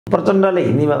प्रचण्डले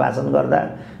हिन्दीमा भाषण गर्दा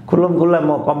खुल्लमखुल्ला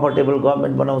म कम्फर्टेबल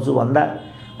गभर्नमेन्ट बनाउँछु भन्दा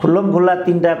खुल्लमखुल्ला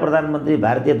 3टा प्रधानमन्त्री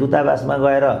भारतीय दूतावासमा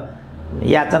गएर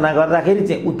याचना गर्दाखेरि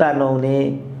चाहिँ उता नहुने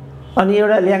अनि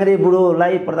एउटा ल्याङ्ग्रे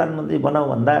बुढोलाई प्रधानमन्त्री बनाऊ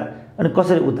भन्दा अनि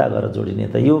कसरी उता गरेर जोडिने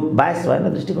त यो बायस भएन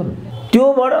दृष्टिकोण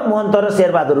त्योबाट महन्त र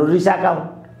शेरबहादुरहरू रिसाएका हुन्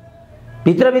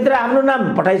भित्रभित्र आफ्नो नाम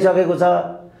पठाइसकेको छ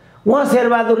उहाँ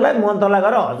शेरबहादुरलाई महन्तलाई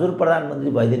गएर हजुर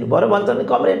प्रधानमन्त्री भइदिनु पर्यो भन्छन् नि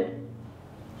कमरेड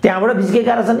त्यहाँबाट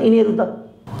बिस्केका रहेछन् यिनीहरू त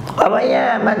अब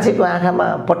यहाँ मान्छेको आँखामा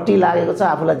पट्टी लागेको छ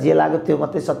आफूलाई जे लाग्यो त्यो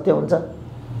मात्रै सत्य हुन्छ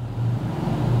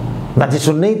मान्छे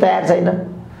सुन्नै तयार छैन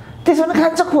त्यसो भने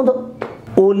खान्छ खुँदो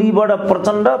ओलीबाट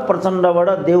प्रचण्ड प्रचण्डबाट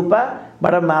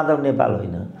देउपाबाट माधव नेपाल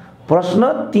होइन प्रश्न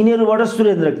तिनीहरूबाट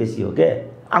सुरेन्द्र केसी हो के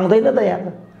आउँदैन त यहाँ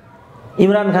त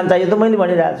इमरान खान चाहियो त मैले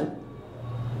भनिरहेको छु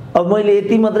अब मैले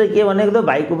यति मात्रै के भनेको त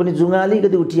भाइको पनि जुङ्गा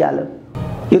अलिकति उठिहाल्यो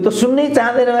यो त सुन्नै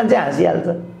चाहँदैन मान्छे हाँसिहाल्छ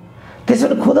त्यसो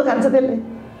भने खुँदो खान्छ त्यसले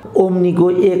ओम्नीको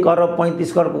 1 अरब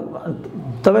 35 करोड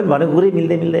तपाईले भनेको कुरै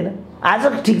मिल्दैन आज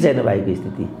ठिक छैन भाइको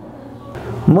स्थिति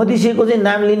मधेसीको चाहिँ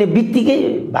नाम लिने बित्तिकै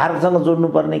भारतसँग जोड्नु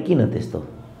पर्ने किन त्यस्तो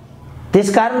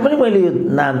त्यसकारण पनि मैले यो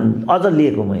नाम अझ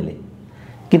लिएको मैले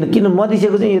किन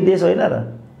मधेसीको चाहिँ यो देश होइन र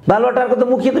बालवाटारको त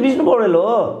मुख्य त विष्णु पौडेल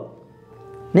हो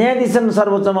न्यायाधीश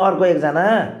सर्वोच्चमा अर्को एकजना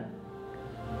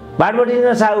बाटबटी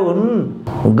साहु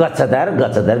हुन्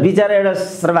गच्छदार बिचारा एउटा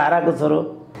सर्वहाराको छोरो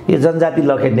यो जनजाति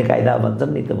लखेट्ने कायदा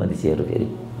भन्छन् नि त मधेसीहरू फेरि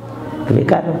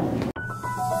बेकार हो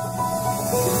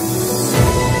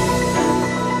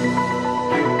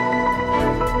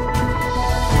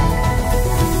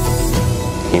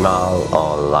हिमाल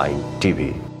अनलाइन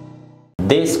टिभी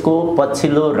देशको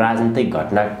पछिल्लो राजनीतिक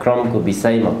घटनाक्रमको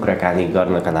विषयमा कुराकानी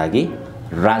गर्नका लागि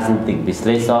राजनीतिक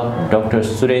विश्लेषक डाक्टर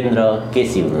सुरेन्द्र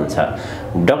केसी हुनुहुन्छ।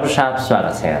 डाक्टर साहब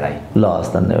स्वागत छ यहाँलाई। ल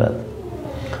हस् धन्यवाद।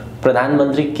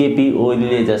 प्रधानमन्त्री केपी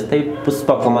ओलीले जस्तै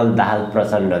पुष्पकमल दाहाल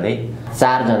प्रचण्डले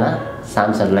 4 जना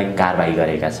सांसदलाई कारबाही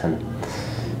गरेका छन्।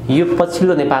 यो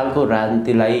पछिल्लो नेपालको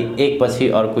राजनीतिलाई एकपछि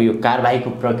अर्को यो कारबाहीको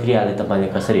प्रक्रियाले तपाईले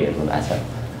कसरी हेर्नु भएको छ?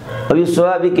 अब यो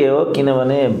स्वाभाविकै हो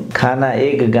किनभने खाना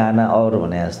एक गाना और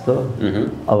भने जस्तो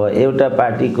अब एउटा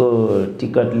पार्टीको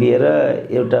टिकट लिएर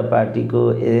एउटा पार्टीको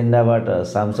एजेन्डाबाट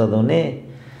सांसद हुने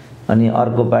अनि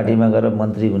अर्को पार्टीमा गएर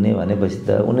मन्त्री हुने भनेपछि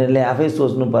त उनीहरूले आफै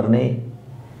सोच्नुपर्ने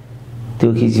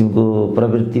त्यो किसिमको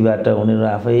प्रवृत्तिबाट उनीहरू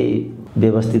आफै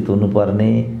व्यवस्थित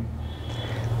हुनुपर्ने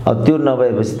अब त्यो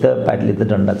नभएपछि त पार्टीले त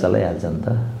डन्डा चलाइहाल्छ नि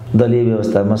त। दलीय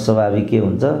व्यवस्थामा स्वाभाविकै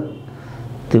हुन्छ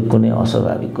त्यो कुनै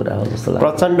अस्वाभाविक कुरा हो जस्तो लाग्छ।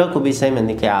 प्रचण्डको विषयमा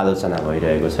निकै आलोचना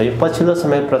भइरहेको छ। यो पछिल्लो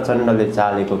समय प्रचण्डले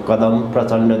चालेको कदम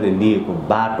प्रचण्डले लिएको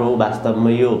बाटो वास्तवमा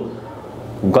यो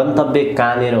गन्तव्य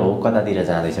कहाँनिर हो कतातिर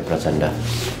जाँदैछ प्रचण्ड?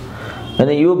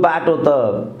 अनि यो बाटो त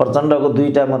प्रचण्डको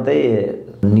 2टा मात्रै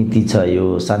नीति छ यो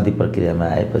शान्ति प्रक्रियामा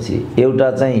आएपछि।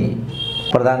 एउटा चाहिँ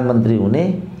प्रधानमन्त्री हुने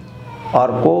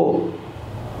अर्को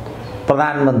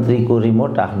प्रधानमन्त्रीको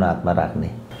रिमोट आफ्नो हातमा राख्ने।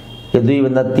 यो 2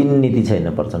 भन्दा 3 नीति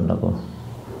छैन प्रचण्डको।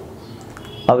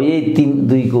 अब यही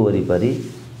 2 को वरिपरि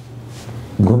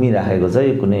घुमिराखेको छ।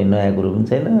 यो कुनै नयाँ कुरो पनि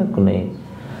छैन कुनै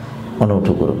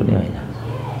अनौठो कुरो पनि होइन।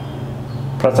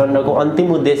 प्रचण्डको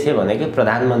अन्तिम उद्देश्य भनेकै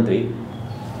प्रधानमन्त्री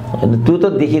होइन त्यो त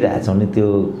देखिरहेछौँ नि त्यो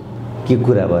के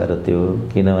कुरा भएर त्यो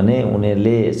किनभने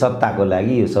उनीहरूले सत्ताको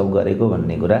लागि यो सब गरेको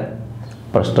भन्ने कुरा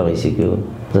प्रष्ट भइसक्यो।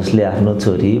 जसले आफ्नो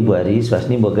छोरी बुहारी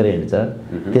स्वास्नी बोकेर हिँड्छ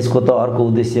त्यसको त अर्को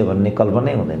उद्देश्य भन्ने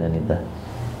कल्पनै हुँदैन नि त।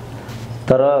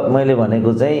 तर मैले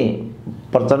भनेको चाहिँ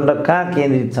प्रचण्ड कहाँ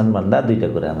केन्द्रित छन् भन्दा 2टा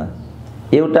कुरामा।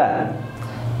 एउटा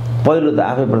पहिलो त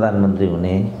आफै प्रधानमन्त्री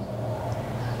हुने।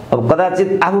 अब कदाचित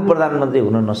आफू प्रधानमन्त्री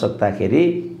हुन नसक्दाखेरि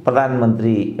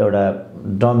प्रधानमन्त्री एउटा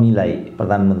डमीलाई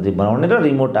प्रधानमन्त्री बनाउने र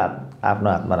रिमोट आफ्नो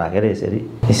हातमा राखेर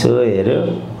यसो हेर्यो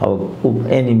अब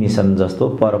एनिमेसन जस्तो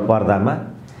पर्दामा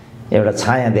एउटा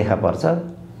छाया देखा पर्छ।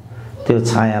 त्यो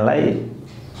छायालाई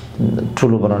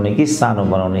ठुलो बनाउने कि सानो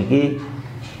बनाउने कि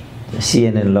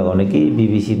CNN लगाउने कि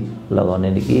BBC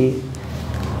लगाउने कि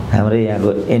हाम्रो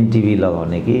यहाँको NTV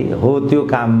लगाउने कि हो त्यो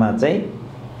काममा चाहिँ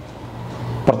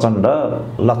प्रचण्ड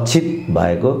लक्षित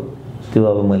भएको त्यो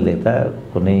अब मैले त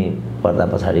कुनै पर्दा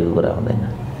पछाडिको कुरा हुँदैन।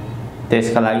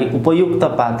 त्यसका लागि उपयुक्त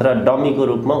पात्र डमीको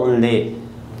रूपमा उनले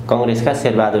कांग्रेसका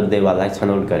शेरबहादुर देवाललाई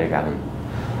छनौट गरेका हुन्।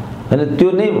 हैन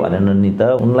त्यो नै भनेन नि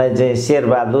त। उनलाई चाहिँ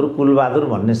शेरबहादुर कुलबहादुर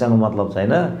भन्नेसँग मतलब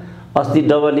छैन। अस्ति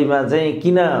डबलीमा चाहिँ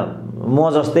किन म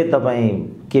जस्तै तपाईँ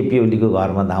केपी ओलीको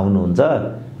घरमा धाउनुहुन्छ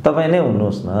तपाईँ नै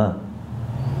हुनुहोस् न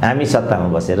हामी सत्तामा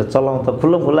बसेर चलाउँ त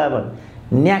खुल्ला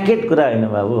न्याकेट कुरा होइन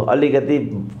बाबु। अलिकति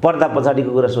पर्दा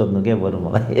पछाडिको कुरा सोध्नु के बरु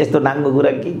मलाई यस्तो नाङ्गो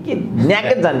कुरा के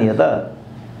न्याकेट जाने हो त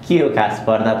के हो खास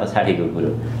पर्दा पछाडिको कुरो?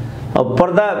 अब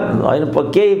पर्दा होइन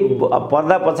केही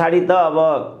पर्दा पछाडि त अब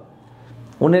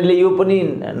उनीहरूले यो पनि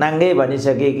नाङ्गै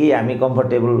भनिसके कि हामी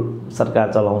कम्फर्टेबल सरकार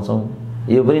चलाउँछौँ,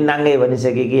 यो पनि नाङ्गै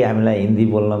भनिसके कि हामीलाई हिन्दी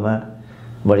बोल्नमा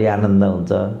बढी आनन्द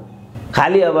हुन्छ।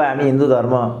 खालि अब हामी हिन्दू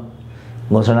धर्म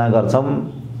घोषणा गर्छौँ,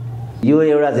 यो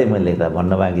एउटा चाहिँ मैले लेख्दा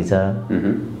भन्न बाँकी छ।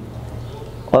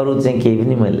 अरू चाहिँ केही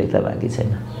पनि मैले लेख्दा बाँकी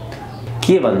छैन।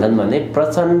 के भन्छन् भने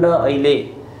प्रचण्ड अहिले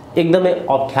एकदमै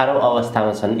अप्ठ्यारो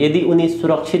अवस्थामा छन्। यदि उनी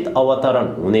सुरक्षित अवतरण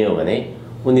हुने हो भने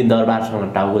उनी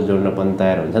दरबारसँग टाउको जोड्न पनि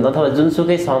तयार हुन्छन् अथवा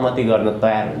जुनसुकै सहमति गर्न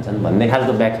तयार हुन्छन् भन्ने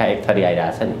खालको व्याख्या एक थरी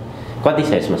आइरहेछ नि। कति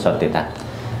छ यसमा सत्यता?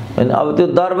 होइन, अब त्यो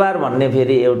दरबार भन्ने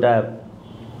फेरि एउटा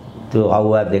त्यो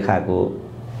हौवा देखाएको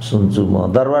सुन्छु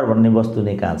म। दरबार भन्ने वस्तु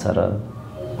नै कहाँ छ र?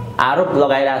 आरोप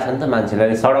लगाइरहेछ नि त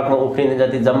मान्छेले, सडकमा उफ्रिने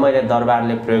जति जम्मैले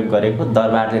दरबारले प्रयोग गरेको,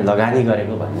 दरबारले लगानी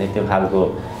गरेको भन्ने त्यो खालको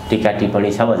टिका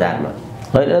टिप्पणी छ बजारमा।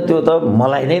 होइन, त्यो त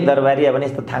मलाई नै दरबारिया भने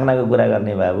यस्तो थाङ्नाको कुरा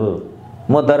गर्ने बाबु।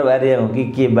 म दरबारिया हुँ कि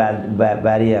के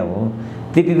बारिया हुँ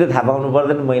त्यति त थाहा पाउनु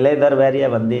पर्दैन मैलाई दरबारिया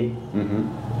भन्दै।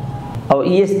 अब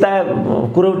यस्ता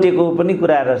कुरौटेको पनि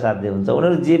कुराहरू साध्य हुन्छ।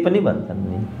 उनीहरू जे पनि भन्छन्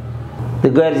नि,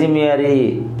 त्यो गैर जिम्मेवारी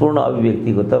पूर्ण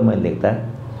अभिव्यक्तिको त मैले लेख्दा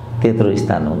त्यत्रो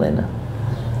स्थान हुँदैन।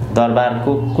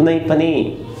 दरबारको कुनै पनि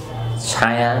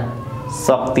छाया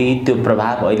शक्ति त्यो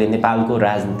प्रभाव अहिले नेपालको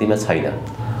राजनीतिमा छैन।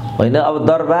 होइन, अब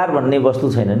दरबार भन्ने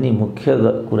वस्तु छैन नि। मुख्य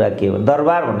कुरा के हो,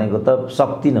 दरबार भनेको त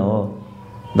शक्ति न हो।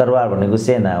 दरबार भनेको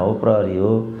सेना हो, प्रहरी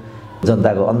हो,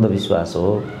 जनताको अन्धविश्वास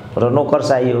हो र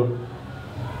नोकरसाही हो।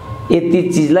 यति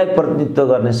चिजलाई प्रतिनिधित्व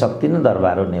गर्ने शक्ति नै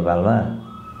दरबार हो नेपालमा।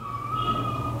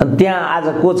 अनि त्यहाँ आज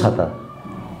को छ त?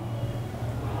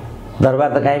 दरबार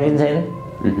त कहीँ पनि छैन।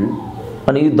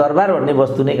 अनि यो दरबार भन्ने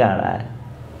वस्तु नै कहाँ आयो?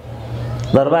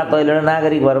 दरबार त अहिले एउटा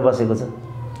नागरिक भएर बसेको छ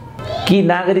कि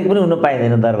नागरिक पनि हुन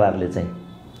पाइँदैन दरबारले चाहिँ।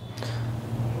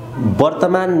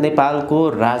 वर्तमान नेपालको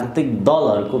राजनीतिक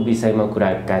दलहरूको विषयमा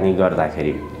कुराकानी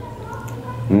गर्दाखेरि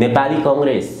नेपाली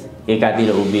कङ्ग्रेस एकातिर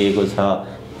उभिएको छ,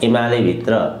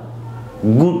 एमालेभित्र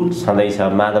गुट छँदैछ,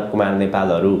 माधव कुमार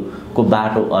नेपालहरूको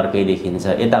बाटो अर्कै देखिन्छ।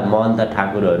 यता महन्त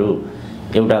ठाकुरहरू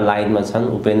एउटा लाइनमा छन्,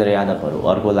 उपेन्द्र यादवहरू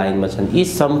अर्को लाइनमा छन्। यी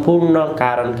सम्पूर्ण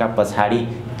कारणका पछाडि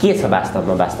के छ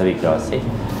वास्तवमा वास्तविक रहस्य?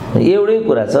 एउटै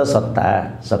कुरा छ, सत्ता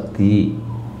शक्ति।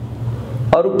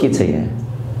 अरू के छ यहाँ?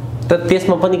 त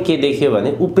त्यसमा पनि के देखियो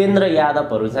भने उपेन्द्र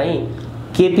यादवहरू चाहिँ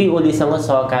केपी ओलीसँग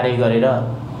सहकार्य गरेर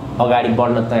अगाडि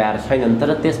बढ्न तयार छैनन्,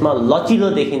 तर त्यसमा लचिलो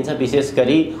देखिन्छ। विशेष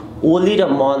गरी ओली र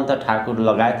महन्त ठाकुर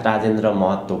लगायत राजेन्द्र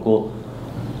महतोको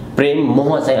प्रेम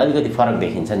मोह चाहिँ अलिकति फरक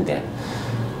देखिन्छ नि त्यहाँ।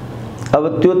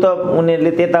 अब त्यो त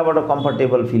उनीहरूले त्यताबाट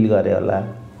कम्फर्टेबल फिल गरे होला,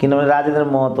 किनभने राजेन्द्र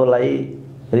महतोलाई,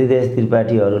 हृदय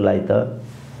त्रिपाठीहरूलाई त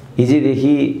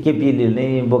हिजोदेखि केपीले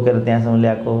नै बोकेर त्यहाँसम्म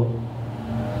ल्याएको।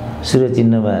 सूर्य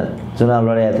चिन्हमा चुनाव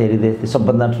लडेका थिए हृदय,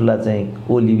 सबभन्दा ठुला चाहिँ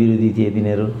ओली विरोधी थिए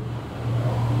तिनीहरू।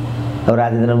 अब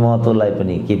राजेन्द्र महतोलाई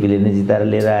पनि केपीले नै जिताएर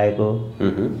लिएर आएको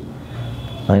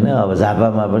होइन। अब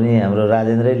झापामा पनि हाम्रो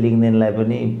राजेन्द्रै लिङ्गदेनलाई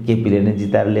पनि केपीले नै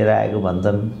जिताएर लिएर आएको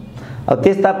भन्छन्। अब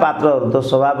त्यस्ता पात्रहरू त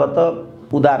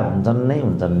स्वभावतः उदार हुन्छन् नै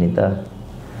हुन्छन् नि त।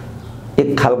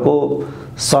 एक खालको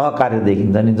सहकार्य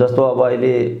देखिन्छ नि। जस्तो अब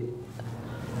अहिले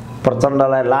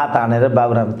प्रचण्डलाई लात हानेर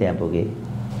बाबुराम त्यहाँ पुगे,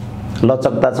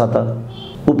 लचकता छ त।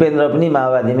 उपेन्द्र पनि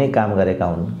माओवादीमै काम गरेका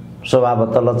हुन्,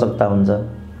 स्वभावतः लचकता हुन्छ।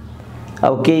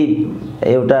 अब केही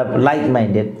एउटा लाइक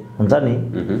माइन्डेड हुन्छ नि,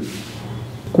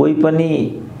 कोही पनि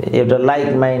एउटा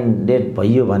लाइक माइन्डेड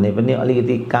भइयो भने पनि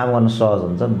अलिकति काम गर्न सहज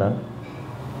हुन्छ नि त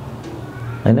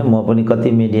होइन। म पनि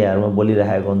कति मिडियाहरूमा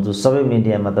बोलिरहेको हुन्छु, सबै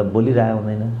मिडियामा त बोलिरहेको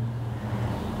हुँदैन।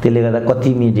 त्यसले गर्दा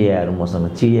कति मिडियाहरू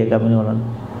मसँग चिडिएका पनि होलान्,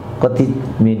 कति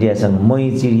मिडियासँग मै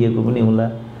चिडिएको पनि होला।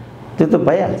 त्यो त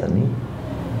भइहाल्छ नि।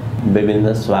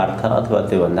 विभिन्न स्वार्थ अथवा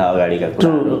त्योभन्दा अगाडिका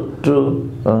ट्रु ट्रु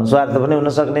स्वार्थ पनि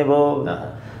हुनसक्ने भयो,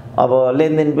 अब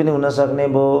लेनदेन पनि हुनसक्ने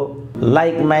भयो,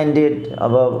 लाइक माइन्डेड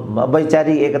अब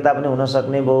वैचारिक एकता पनि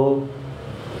हुनसक्ने भयो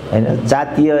होइन।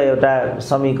 जातीय एउटा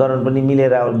समीकरण पनि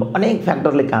मिलेर अनेक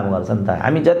फ्याक्टरले काम गर्छ नि त।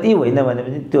 हामी जति होइन भने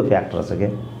पनि त्यो फ्याक्टर छ क्या।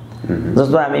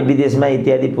 जस्तो हामी विदेशमा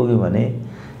इत्यादि पुग्यौँ भने,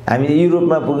 हामी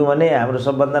युरोपमा पुग्यौँ भने हाम्रो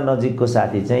सबभन्दा नजिकको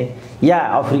साथी चाहिँ या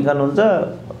अफ्रिकन हुन्छ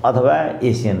अथवा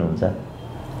एसियन हुन्छ।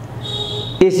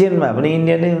 एसियनमा पनि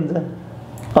इन्डियनै हुन्छ।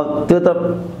 अब त्यो त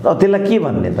त्यसलाई के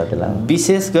भन्ने त? त्यसलाई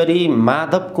विशेष गरी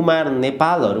माधव कुमार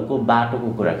नेपालहरूको बाटोको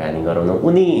कुराकानी गरौँ न।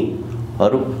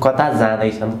 उनीहरू कता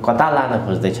जाँदैछन्, कता लान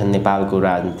खोज्दैछन् नेपालको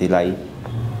राजनीतिलाई?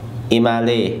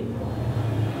 एमाले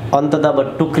अन्ततः अब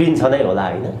टुक्रिन्छ नै होला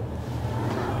होइन?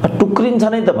 टुक्रिन्छ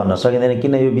नै त भन्न सकिँदैन,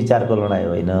 किन यो विचारको लडाइँ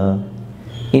होइन।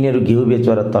 यिनीहरू घिउ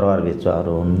बेचुवा र तरवार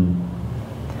बेचुवाहरू हुन्।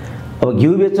 अब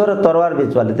घिउ बेचुवा र तरवार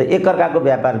बेचुवाले त एकअर्काको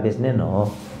व्यापार बेच्ने न हो।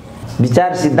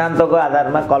 विचार सिद्धान्तको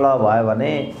आधारमा कलह भयो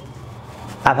भने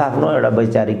आफ्नो एउटा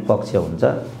वैचारिक पक्ष हुन्छ।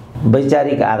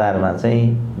 वैचारिक आधारमा चाहिँ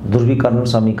ध्रुवीकरण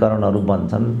समीकरणहरू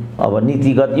बन्छन्। अब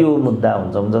नीतिगत यो मुद्दा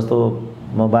हुन्छ, जस्तो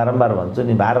म बारम्बार भन्छु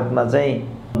नि, भारतमा चाहिँ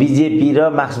बिजेपी र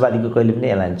मार्क्सवादीको कहिले पनि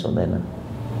एलायन्स हुँदैन।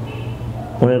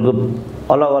 उनीहरूको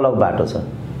अलग अलग बाटो छ।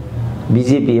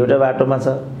 बिजेपी एउटा बाटोमा छ,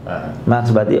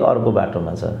 मार्क्सवादी अर्को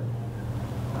बाटोमा छ।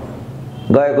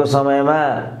 गएको समयमा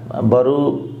बरु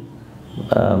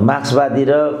मार्क्सवादी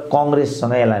र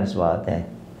कङ्ग्रेससँग एलायन्स भयो त्यहाँ,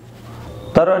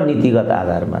 तर नीतिगत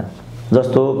आधारमा।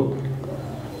 जस्तो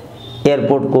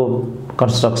एयरपोर्टको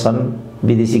कन्स्ट्रक्सन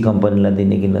विदेशी कम्पनीलाई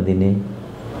दिने कि नदिने,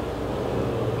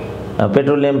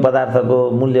 पेट्रोलियम पदार्थको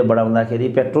मूल्य बढाउँदाखेरि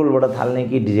पेट्रोलबाट थाल्ने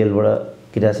कि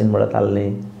डिजेलबाट किरासिनबाट थाल्ने,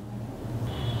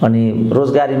 अनि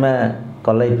रोजगारीमा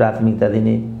कसलाई प्राथमिकता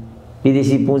दिने,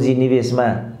 विदेशी पुँजी निवेशमा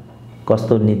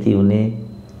कस्तो नीति हुने,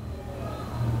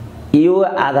 यो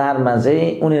आधारमा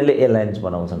चाहिँ उनीहरूले एलायन्स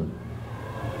बनाउँछन्।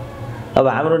 अब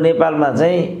हाम्रो नेपालमा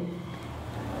चाहिँ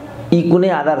यी कुनै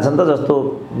आधार छन् त, जस्तो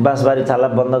बाँसबारी छाला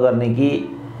बन्द गर्ने कि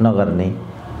नगर्ने,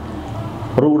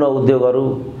 रुग्ण उद्योगहरू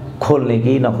खोल्ने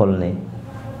कि नखोल्ने,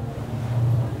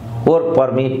 वर्क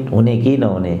पर्मिट हुने कि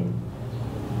नहुने,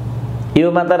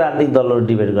 यो मात्र राजनीतिक दलहरू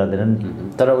डिबेट गर्दैनन्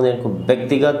नि। तर उनीहरूको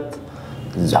व्यक्तिगत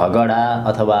झगडा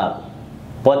अथवा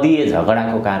पदीय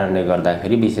झगडाको कारणले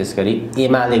गर्दाखेरि विशेष गरी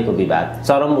एमालेको विवाद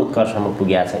चरम उत्कर्षमा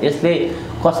पुगेको छ। यसले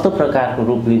कस्तो प्रकारको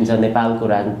रूप लिन्छ, नेपालको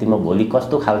राजनीतिमा भोलि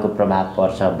कस्तो खालको प्रभाव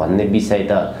पर्छ भन्ने विषय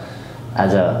त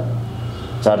आज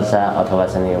चर्चा अथवा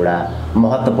चाहिँ एउटा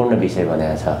महत्त्वपूर्ण विषय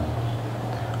बनेको छ।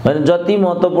 होइन, जति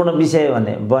महत्त्वपूर्ण विषय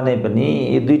बने पनि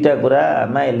यो दुईटा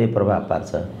कुरामा यसले प्रभाव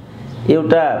पार्छ।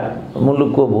 एउटा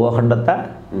मुलुकको भू अखण्डता,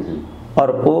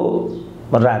 अर्को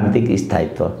राजनीतिक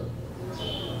स्थायित्व।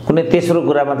 कुनै तेस्रो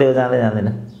कुरामा त यो जाँदैन।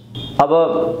 अब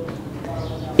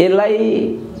यसलाई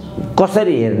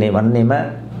कसरी हेर्ने भन्नेमा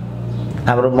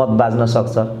हाम्रो मत बाज्न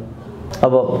सक्छ।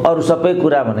 अब अरू सबै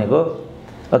कुरा भनेको,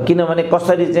 किनभने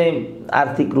कसरी चाहिँ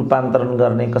आर्थिक रूपान्तरण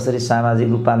गर्ने, कसरी सामाजिक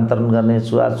रूपान्तरण गर्ने,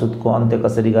 छुवाछुतको अन्त्य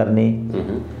कसरी गर्ने,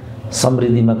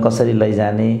 समृद्धिमा कसरी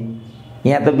लैजाने,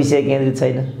 यहाँ त विषय केन्द्रित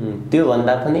छैन। त्यो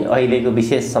भन्दा पनि अहिलेको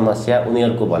विशेष समस्या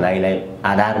उनीहरूको भनाइलाई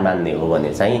आधार मान्ने हो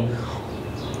भने चाहिँ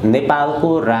नेपालको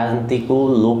राजनीतिको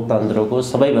लोकतन्त्रको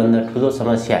सबैभन्दा ठुलो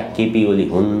समस्या केपी ओली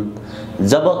हुन्।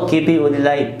 जब केपी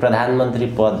ओलीलाई प्रधानमन्त्री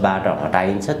पदबाट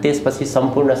हटाइन्छ त्यसपछि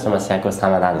सम्पूर्ण समस्याको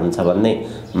समाधान हुन्छ भन्ने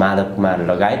माधव कुमार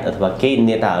लगायत अथवा केही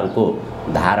नेताहरूको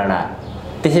धारणा।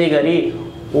 त्यसै गरी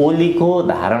ओलीको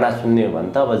धारणा सुन्ने हो भने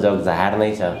त अब जग जाहेर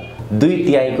नै छ।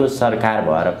 2/3 सरकार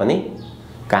भएर पनि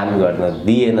काम गर्न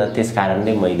दिएन,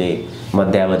 त्यसकारणले मैले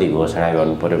मध्यावधि घोषणा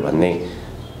गर्नु पर्यो भन्ने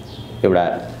एउटा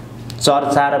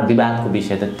चर्चा र विवादको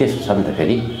विषय त त्यसो छ नि त।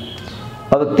 फेरि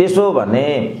अब त्यसो भने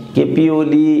केपी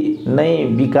ओली नै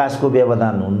विकासको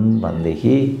व्यवधान हुन्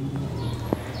भनेदेखि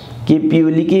केपी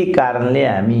ओलीकै कारणले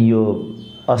हामी यो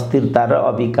अस्थिरता र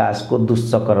अविकासको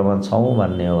दुष्चक्रमा छौँ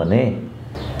भन्ने हो भने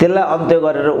त्यसलाई अन्त्य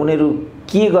गरेर उनीहरू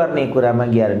के गर्ने कुरामा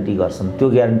ग्यारेन्टी गर्छन्, त्यो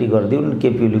ग्यारेन्टी गरिदिउन्,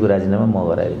 केपी ओलीको राजीनामा म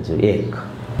गराइदिन्छु। 1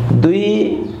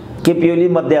 2 केपी ओली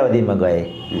मध्यावधिमा गए,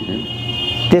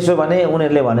 त्यसो भने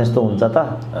उनीहरूले भने जस्तो हुन्छ त?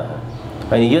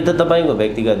 होइन, यो त तपाईँको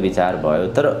व्यक्तिगत विचार भयो।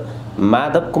 तर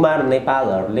माधव कुमार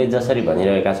नेपालहरूले जसरी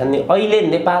भनिरहेका छन् नि, अहिले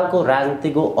नेपालको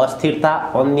राजनीतिको अस्थिरता,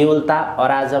 अन्योलता,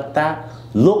 अराजकता,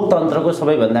 लोकतन्त्रको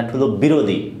सबैभन्दा ठुलो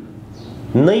विरोधी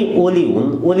नै ओली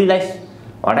हुन्। ओलीलाई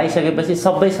हटाइसकेपछि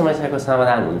सबै समस्याको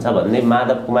समाधान हुन्छ भन्ने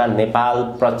माधव कुमार नेपाल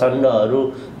प्रचण्डहरू,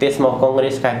 त्यसमा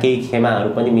कङ्ग्रेसका केही खेमाहरू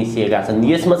पनि मिसिएका छन्।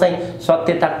 यसमा चाहिँ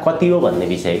सत्यता कति हो भन्ने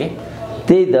विषय के?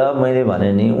 त्यही त मैले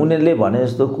भने नि, उनीहरूले भने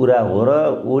जस्तो कुरा हो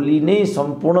र ओली नै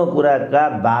सम्पूर्ण कुराका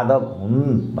बाधक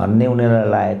हुन् भन्ने उनीहरूलाई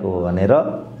लागेको हो भनेर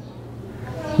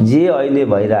जे अहिले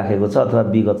भइराखेको छ अथवा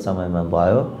विगत समयमा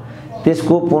भयो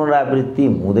त्यसको पुनरावृत्ति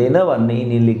हुँदैन भन्ने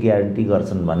यिनीहरूले ग्यारेन्टी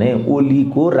गर्छन् भने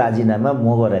ओलीको राजीनामा म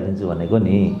गराइदिन्छु भनेको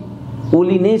नि।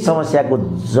 ओली नै समस्याको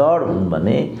जड हुन्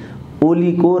भने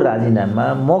ओलीको राजीनामा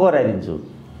म गराइदिन्छु।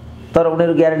 तर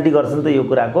उनीहरू ग्यारेन्टी गर्छन् त यो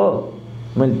कुराको?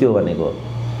 मैले त्यो भनेको।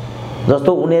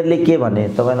 जस्तो उनीहरूले के भने,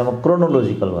 तपाईँलाई म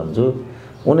क्रोनोलोजिकल भन्छु,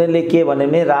 उनीहरूले के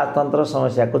भने राजतन्त्र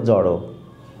समस्याको जड हो,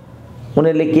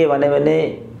 उनीहरूले के भने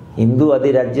हिन्दू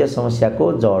अधिराज्य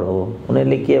समस्याको जड हो,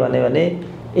 उनीहरूले के भने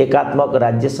एकात्मक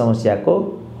राज्य समस्याको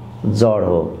जड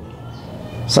हो,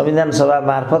 संविधान सभा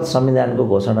मार्फत संविधानको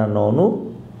घोषणा नहुनु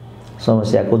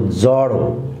समस्याको जड हो,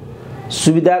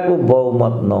 सुविधाको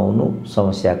बहुमत नहुनु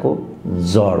समस्याको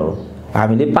जड हो।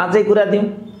 हामीले 5 कुरा दियौँ,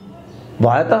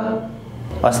 भयो त?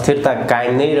 अस्थिरता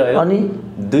कायम नै रह्यो, अनि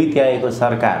 2/3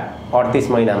 सरकार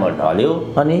 38 महिनामा ढल्यो,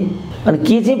 अनि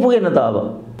के चाहिँ पुगेन त अब?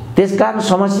 त्यसकारण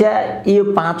समस्या यो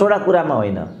 5वटा कुरामा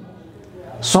होइन,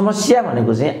 समस्या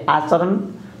भनेको चाहिँ आचरण,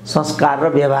 संस्कार र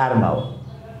व्यवहारमा हो।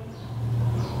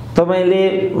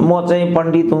 तपाईँले म चाहिँ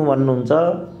पण्डित हुँ भन्नुहुन्छ,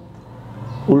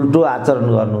 उल्टो आचरण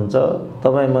गर्नुहुन्छ,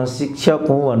 तपाईँ म शिक्षक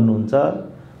हुँ भन्नुहुन्छ,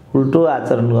 उल्टो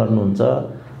आचरण गर्नुहुन्छ,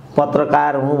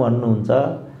 पत्रकार हुँ भन्नुहुन्छ,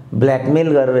 ब्ल्याकमेल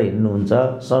गरेर हिँड्नुहुन्छ।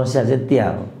 समस्या चाहिँ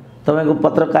त्यहाँ हो। तपाईँको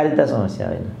पत्रकारिता समस्या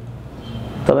होइन,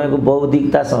 तपाईँको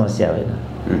बौद्धिकता समस्या होइन,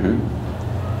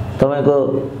 तपाईँको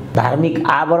धार्मिक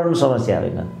आवरण समस्या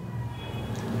होइन,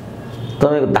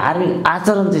 तपाईँको धार्मिक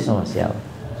आचरण चाहिँ समस्या हो।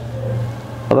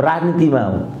 अब राजनीतिमा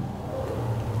हो,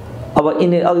 अब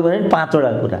यिनीहरू अघि भने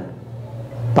 5वटा कुरा,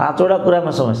 5वटा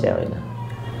कुरामा समस्या होइन।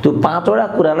 त्यो 5वटा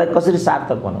कुरालाई कसरी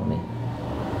सार्थक बनाउने,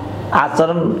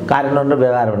 आचरण, कार्यान्वयन र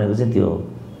व्यवहार भनेको चाहिँ त्यो हो।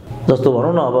 जस्तो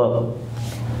भनौँ न,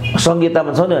 अब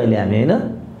संहितामा छौँ नि अहिले हामी, होइन?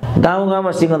 गाउँ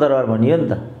गाउँमा सिंहदरबार भनियो नि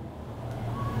त,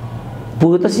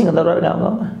 पुग्यो त सिंहदरबार गाउँ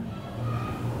गाउँमा।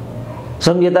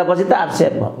 संहितापछि त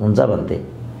आक्षेप हुन्छ भन्थे,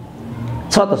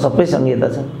 छ त, सबै संहिता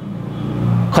छ।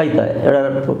 खै त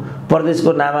एउटा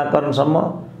प्रदेशको नामाकरणसम्म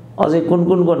अझै कुन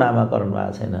कुनको नामाकरण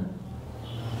भएको छैन।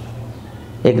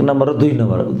 1 नम्बर र 2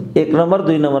 नम्बर, 1 नम्बर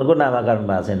 2 नम्बरको नामाकरण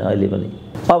भएको छैन अहिले पनि।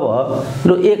 अब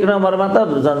लु 1 नम्बरमा त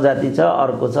जनजाति छ,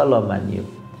 अर्को छ, ल मानियो।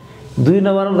 2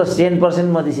 नम्बरमा त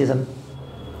 100% मधेसी छन्,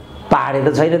 पहाडे त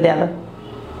छैन त्यहाँ त।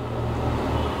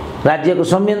 राज्यको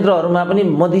संयन्त्रहरूमा पनि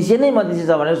मधेसी नै मधेसी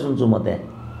छ भनेर सुन्छु म त्यहाँ।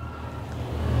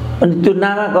 अनि त्यो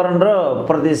नामाकरण र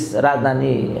प्रदेश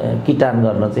राजधानी किटान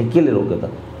गर्न चाहिँ केले रोक्यो त?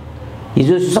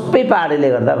 हिजो सबै पहाडेले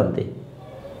गर्दा भन्थे,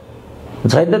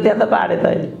 छैन त त्यहाँ त पहाडे त।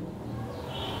 अहिले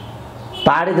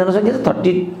पहाडी जनसङ्ख्या त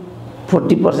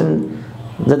 30-40%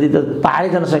 जति त पहाडी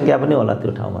जनसङ्ख्या पनि होला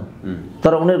त्यो ठाउँमा।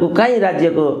 तर उनीहरूको कहीँ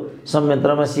राज्यको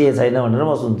संयन्त्रमा सिए छैन भनेर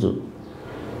म सुन्छु,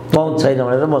 पहुँच छैन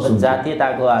भनेर म सुन्छु।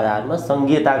 जातीयताको आधारमा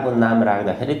संघीयताको नाम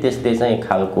राख्दाखेरि त्यसले चाहिँ एक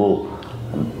खालको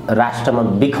राष्ट्रमा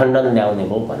विखण्डन ल्याउने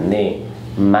भयो भन्ने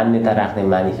मान्यता राख्ने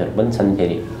मानिसहरू पनि छन्।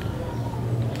 फेरि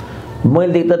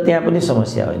मैले देख्दा त्यहाँ पनि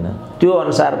समस्या होइन, त्यो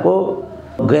अनुसारको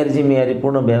गैर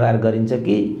जिम्मेवारीपूर्ण व्यवहार गरिन्छ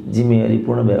कि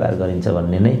जिम्मेवारीपूर्ण व्यवहार गरिन्छ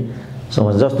भन्ने नै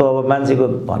समस्या। जस्तो अब मान्छेको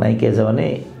भनाइ के छ भने,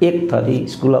 एक थरी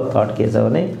स्कुल अफ थट के छ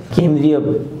भने, केन्द्रीय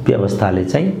व्यवस्थाले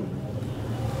चाहिँ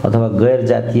अथवा गैर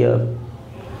जातीय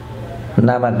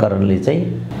नामाकरणले चाहिँ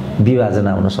विभाजन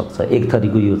आउन सक्छ, एक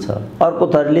थरीको यो छ। अर्को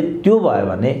थरीले त्यो भयो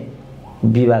भने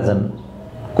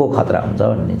विभाजनको खतरा हुन्छ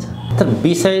भन्ने छ। त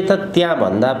विषय त त्यहाँ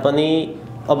भन्दा पनि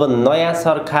अब नयाँ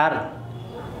सरकार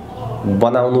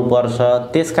बनाउनु पर्छ,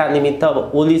 त्यसका निमित्त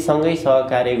अब ओलीसँगै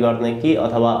सहकार्य गर्ने कि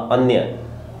अथवा अन्य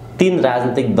 3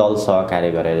 राजनीतिक दल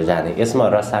सहकार्य गरेर जाने, यसमा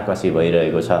रसाकसी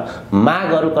भइरहेको छ।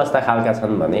 मागहरू कस्ता खालका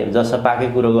छन् भने, जसपाकै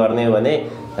कुरो गर्ने हो भने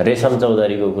रेशम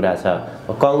चौधरीको कुरा छ,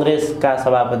 कङ्ग्रेसका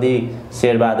सभापति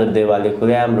शेरबहादुर देवालले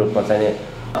खुलेआम रूपमा चाहिँ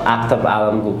आफ्ताब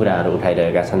आलमको कुराहरू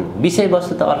उठाइरहेका छन्।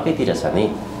 विषयवस्तु त अर्कैतिर छ नि,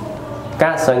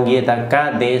 कहाँ संघीयता,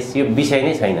 कहाँ देश, यो विषय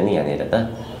नै छैन नि यहाँनिर त।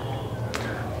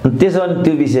 त्यसो भने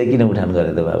त्यो विषय किन उठान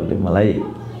गरे त बाबुले? मलाई,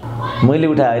 मैले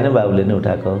उठाएँ होइन, बाबुले नै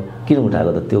उठाएको। किन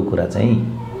उठाएको त त्यो कुरा चाहिँ?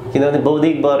 किनभने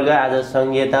बौद्धिक वर्ग आज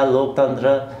संघीयता, लोकतन्त्र,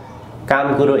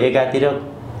 काम कुरो एकातिर,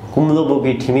 कुम्लो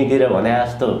बोकी ठिमीतिर भने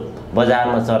जस्तो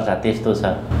बजारमा चर्चा त्यस्तो छ।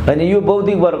 होइन, यो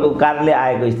बौद्धिक वर्गको कारणले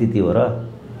आएको स्थिति हो र,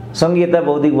 संघीयता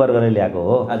बौद्धिक वर्गले ल्याएको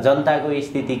हो। जनताको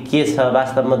स्थिति के छ,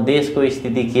 वास्तवमा देशको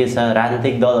स्थिति के छ,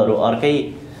 राजनीतिक दलहरू अर्कै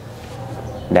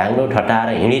ढ्याङ्ग्रो ठटाएर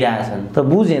हिँडिरहेछन्। त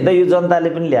बुझेँ त, यो जनताले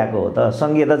पनि ल्याएको हो त,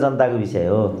 संघीयता जनताको विषय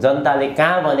हो। जनताले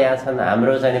कहाँ भनेका छन्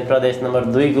हाम्रो चाहिँ प्रदेश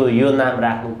नम्बर 2 को यो नाम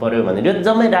राख्नु पर्यो भने? यो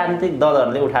जम्मै राजनीतिक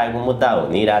दलहरूले उठाएको मुद्दा हो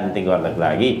नि राजनीति गर्नको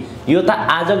लागि। यो त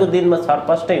आजको दिनमा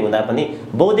छरपष्टै हुँदा पनि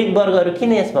बौद्धिक वर्गहरू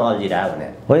किन यसमा अल्झिरह भने?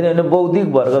 होइन होइन, बौद्धिक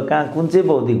वर्ग कहाँ, कुन चाहिँ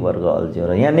बौद्धिक वर्ग अल्झ्यो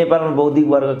र? यहाँ नेपालमा बौद्धिक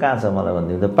वर्ग कहाँ छ मलाई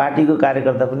भनिदिनु त? पार्टीको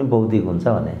कार्यकर्ता पनि बौद्धिक हुन्छ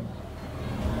भने,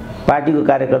 पार्टीको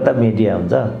कार्यकर्ता मिडिया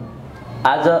हुन्छ।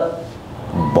 आज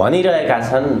भनिरहेका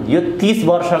छन् यो 30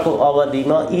 वर्षको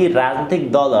अवधिमा यी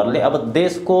राजनीतिक दलहरूले अब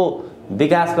देशको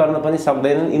विकास गर्न पनि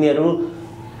सक्दैनन्, यिनीहरू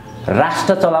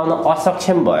राष्ट्र चलाउन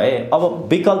असक्षम भए। अब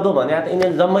विकल्प भने त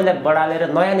यिनीहरू जम्मैलाई बढालेर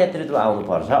नयाँ नेतृत्व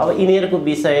आउनुपर्छ। अब यिनीहरूको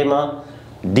विषयमा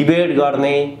डिबेट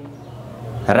गर्ने,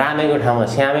 रामेको ठाउँमा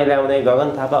श्यामे ल्याउने, गगन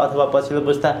थापा अथवा पछिल्लो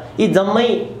पुस्ता, यी जम्मै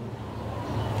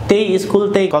त्यही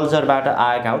स्कुल त्यही कल्चरबाट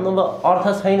आएका हुन्। अब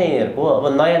अर्थ छैन यिनीहरूको। अब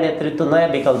नयाँ नेतृत्व, नयाँ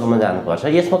विकल्पमा जानुपर्छ।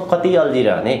 यसमा कति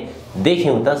अल्झिरहने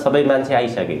देख्यौँ त, सबै मान्छे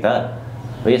आइसके त।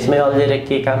 यसमै अल्झेर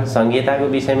के काम? संघीयताको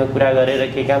विषयमा कुरा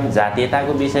गरेर के काम?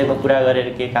 जातीयताको विषयमा कुरा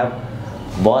गरेर के काम?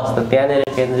 बहस त त्यहाँनिर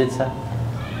केन्द्रित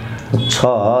छ।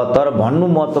 तर भन्नु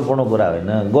महत्त्वपूर्ण कुरा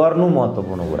होइन, गर्नु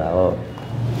महत्त्वपूर्ण कुरा हो।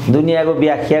 दुनियाँको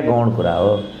व्याख्या गौण कुरा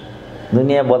हो,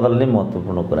 दुनियाँ बदल्ने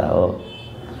महत्त्वपूर्ण कुरा हो।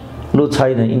 लु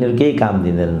छैन, यिनीहरू केही काम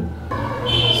दिँदैनन्,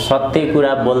 सत्य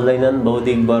कुरा बोल्दैनन्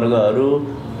बौद्धिक वर्गहरू,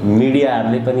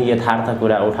 मिडियाहरूले पनि यथार्थ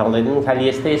कुरा उठाउँदैनन्, खालि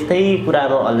यस्तै यस्तै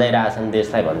कुरामा अल्झाइरहेछन्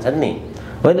देशलाई भन्छन् नि।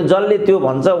 होइन जसले त्यो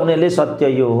भन्छ उनीहरूले सत्य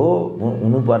यो हो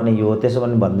हुनुपर्ने यो हो त्यसो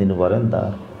पनि भनिदिनु पर्यो नि त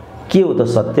के हो त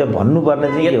सत्य भन्नुपर्ने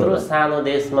चाहिँ के हो यत्रो सानो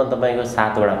देशमा तपाईँको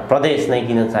 7वटा प्रदेश नै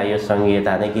किन चाहियो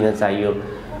संघीयता नै किन चाहियो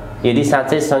यदि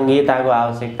साँच्चै संघीयताको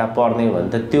आवश्यकता पर्ने हो भने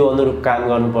त त्यो अनुरूप काम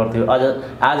गर्नु पर्थ्यो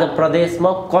आज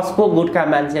प्रदेशमा कसको गुटका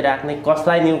मान्छे राख्ने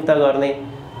कसलाई नियुक्त गर्ने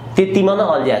त्यतिमा नै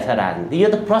अल्झिया छ राजनीति यो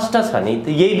त प्रष्ट छ नि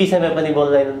यही विषयमा पनि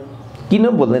बोल्दैन किन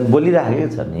बोल्दैन बोलिराखेको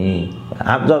छ नि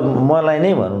जब मलाई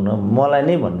नै भन्नु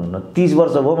न 30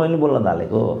 वर्ष भयो मैले बोल्न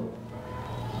थालेको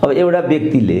अब एउटा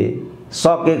व्यक्तिले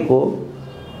सकेको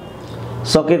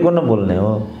न बोल्ने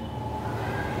हो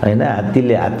हैन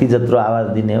हात्तीले हात्ती जत्रो आवाज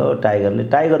दिने हो टाइगरले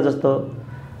टाइगर जस्तो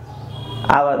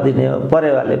आवाज दिने हो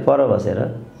परेवाले पर बसेर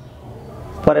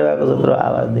परेवाको जत्रो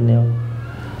आवाज दिने हो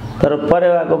तर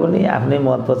परेवाको पनि आफ्नै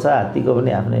महत्त्व छ हात्तीको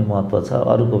पनि आफ्नै महत्त्व छ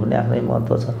अरूको पनि आफ्नै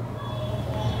महत्त्व छ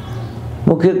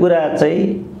मुख्य कुरा चाहिँ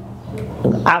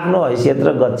आफ्नो हैसियत र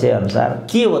गच्छे अनुसार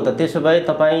के हो त त्यसो भए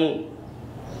तपाईँ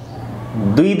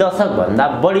 2 दशक भन्दा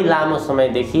बढी लामो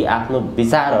समयदेखि आफ्नो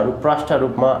विचारहरू प्रष्ट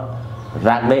रूपमा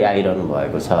राख्दै आइरहनु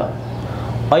भएको छ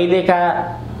अहिलेका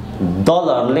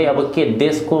दलहरूले अब के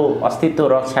देशको अस्तित्व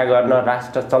रक्षा गर्न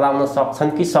राष्ट्र चलाउन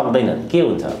सक्छन् कि सक्दैनन् के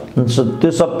हुन्छ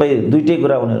त्यो सबै दुईटै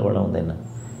कुरा उनीहरुबाट हुँदैन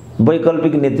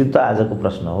वैकल्पिक नेतृत्व आजको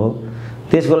प्रश्न हो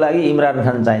त्यसको लागि इमरान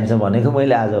खान चाहिन्छ भनेको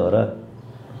मैले आज हो र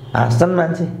हाँस्छन्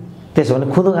मान्छे त्यसो भने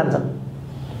खुदो खान्छन्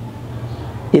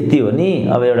यति हो नि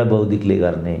अब एउटा बौद्धिकले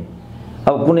गर्ने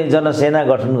अब कुनै जनसेना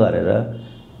गठन गरेर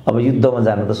अब युद्धमा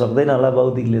जान त सक्दैन होला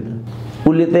बौद्धिकले त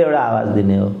उले त एउटा आवाज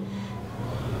दिने हो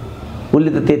उले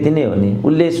त त्यति नै हो नि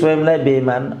उले स्वयंलाई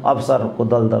बेइमान अफसरको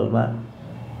दलदलमा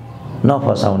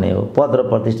नफसाउने हो पद र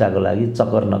प्रतिष्ठाको लागि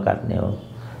चक्कर नकाट्ने हो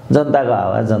जनताको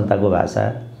आवाज जनताको भाषा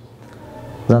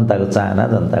जनताको चाहना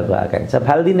जनताको आकांक्षा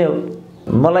फाल्दिने हो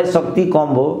मलाई शक्ति कम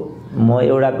हो म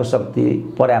एउटाको शक्ति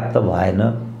पर्याप्त भएन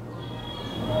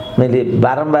मैले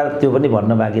बारम्बार त्यो पनि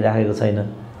भन्न बाँकी राखेको छैन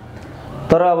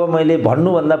तर अब मैले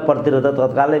भन्नुभन्दा प्रतिरोध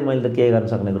तत्कालै मैले त केही गर्न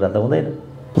सक्ने कुरा त हुँदैन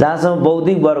जहाँसम्म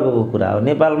बौद्धिक वर्गको कुरा हो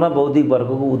नेपालमा बौद्धिक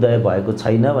वर्गको उदय भएको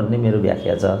छैन भन्ने मेरो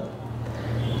व्याख्या छ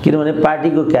किनभने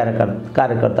पार्टीको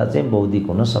कार्यकर्ता चाहिँ बौद्धिक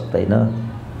हुन सक्दैन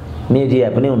मिडिया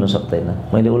पनि हुन सक्दैन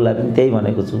मैले उलाई पनि त्यही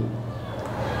भनेको छु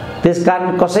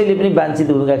त्यसकारण कसैले पनि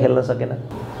वाञ्छित भूमिका खेल्न सकेन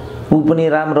ऊ पनि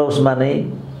राम्रो उसमा नै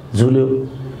झुल्यो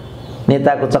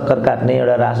नेताको चक्कर काट्ने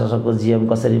एउटा राष्ट्रसभाको जीएम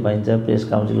कसरी पाइन्छ प्रेस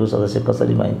काउन्सिलको सदस्य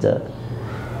कसरी पाइन्छ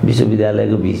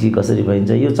विश्वविद्यालयको भिसी कसरी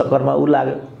पाइन्छ यो चक्करमा ऊ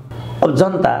लाग्यो अब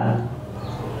जनता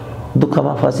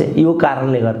दुःखमा फसे यो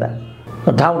कारणले गर्दा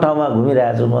ठाउँ ठाउँमा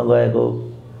घुमिरहेको छु म गएको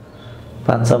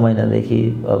 5-6 महिनादेखि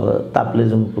अब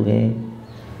ताप्लेजुङ पुगेँ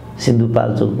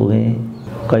सिन्धुपाल्चोक पुगेँ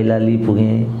कैलाली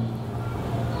पुगेँ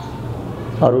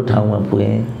अरू ठाउँमा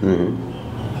पुगेँ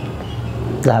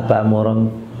झापा मोरङ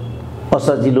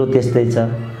असजिलो त्यस्तै छ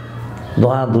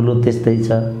धुलो त्यस्तै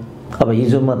छ अब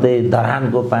हिजो मात्रै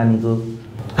धरानको पानीको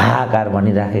हाहाकार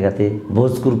भनिराखेका थिए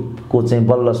भोजपुरको चाहिँ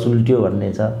बल्ल सुल्ट्यो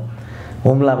भन्ने छ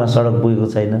हुम्लामा सडक पुगेको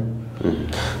छैन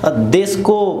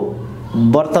देशको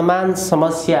वर्तमान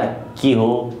समस्या के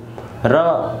हो र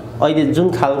अहिले जुन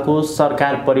खालको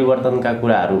सरकार परिवर्तनका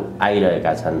कुराहरू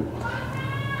आइरहेका छन्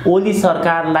ओली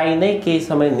सरकारलाई नै केही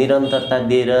समय निरन्तरता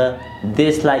दिएर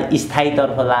देशलाई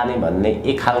स्थायीतर्फ लाने भन्ने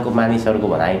एक खालको मानिसहरूको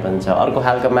भनाइ पनि छ अर्को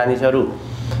खालका मानिसहरू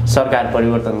सरकार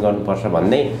परिवर्तन गर्नुपर्छ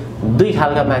भन्ने दुई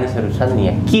खालका मानिसहरू छन् नि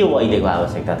यहाँ के हो अहिलेको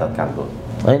आवश्यकता तत्कालको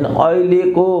हैन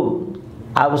अहिलेको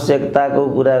आवश्यकताको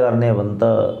कुरा गर्ने भने त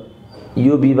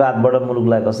यो विवादबाट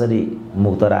मुलुकलाई कसरी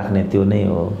मुक्त राख्ने त्यो नै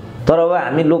हो तर अब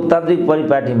हामी लोकतान्त्रिक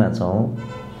परिपाटीमा छौं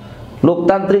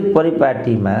लोकतान्त्रिक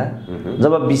परिपाटीमा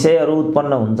जब विषयहरू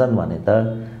उत्पन्न हुन्छन् भने त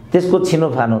त्यसको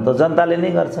छिनोफानो त जनताले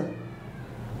नै गर्छ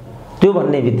त्यो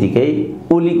भन्ने बित्तिकै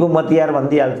ओलीको मतियार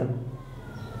भन्दिहाल्छन्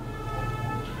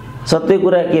सत्य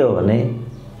कुरा के हो भने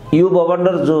यो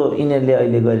बबन्डर जो यिनीहरूले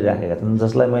अहिले गरिराखेका छन्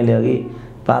जसलाई मैले अघि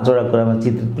 5 वटा कुरामा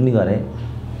चित्रित पनि गरेँ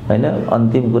हैन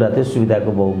अन्तिम कुरा त्यो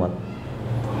सुविधाको बहुमत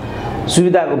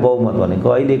भनेको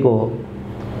अहिलेको हो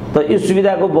त यो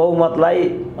सुविधाको बहुमतलाई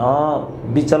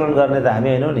विचलन गर्ने त हामी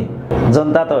हैनौं नि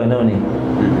जनता त हैनौं नि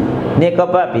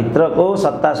नेकपा भित्रको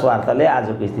सत्ता स्वार्थले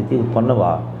आजको स्थिति उत्पन्न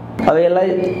भयो अब यसलाई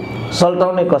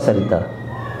सल्टाउने कसरी त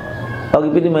अघि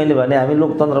पनि मैले भने हामी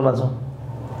लोकतन्त्रमा छौं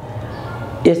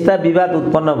यस्ता विवाद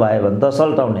उत्पन्न भए भने त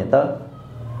सल्टाउने त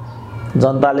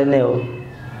जनताले नै हो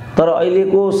तर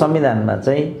अहिलेको संविधानमा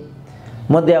चाहिँ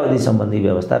मध्यावधि सम्बन्धी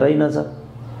व्यवस्था रहेनछ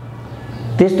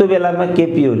त्यस्तो बेलामा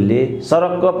केपीओले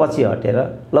सरक्क पछि हटेर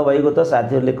ल भइगयो त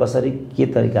साथीहरूले कसरी के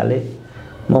तरिकाले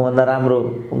म भन्दा राम्रो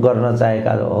गर्न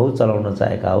चाहेका हो चलाउन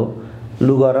चाहेका हो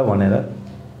लु गर भनेर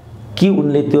कि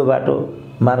उनले त्यो बाटो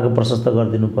मार्ग प्रशस्त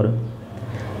गरिदिनु पर्यो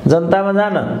जनतामा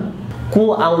जान को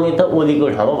आउने त ओलीको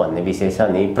ठाउँ भन्ने विषय छ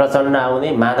नि। प्रचण्ड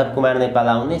आउने, माधव कुमार नेपाल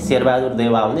आउने, शेरबहादुर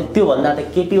देउवा आउने, त्योभन्दा त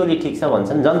केपी ओली ठिक छ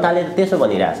भन्छन्। जनताले त त्यसो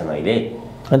भनिरहेछन् अहिले।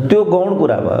 अनि त्यो गौण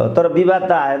कुरा भयो, तर विवाद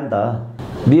त आयो नि त।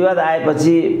 विवाद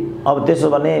आएपछि अब त्यसो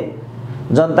भने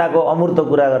जनताको अमूर्त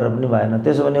कुरा गरेर पनि भएन।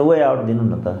 त्यसो भने वे आउट दिनु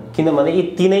न त। किनभने यी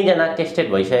तीनैजना टेस्टेड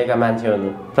भइसकेका मान्छे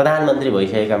हुन्, प्रधानमन्त्री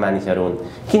भइसकेका मानिसहरू हुन्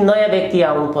कि नयाँ व्यक्ति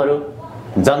आउनु पर्यो,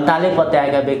 जनताले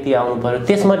पत्याएका व्यक्ति आउनु पर्यो,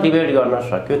 त्यसमा डिबेट गर्न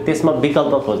सक्यो, त्यसमा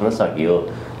विकल्प खोज्न सकियो।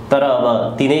 तर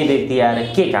अब तीनै व्यक्ति आएर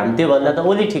के काम, त्योभन्दा त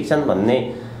ओली ठिक छन् भन्ने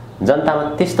जनतामा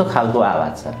त्यस्तो खालको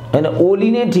आवाज छ। होइन,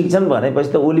 ओली नै ठिक छन्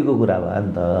भनेपछि त ओलीको कुरा भयो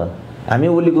नि त। हामी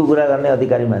ओलीको कुरा गर्ने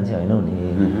अधिकारी मान्छे होइनौँ नि।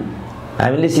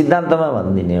 हामीले सिद्धान्तमा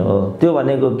भनिदिने हो। त्यो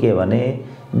भनेको के भने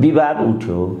विवाद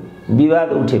उठ्यो, विवाद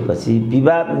उठेपछि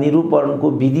विवाद निरूपणको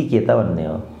विधि के त भन्ने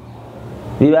हो।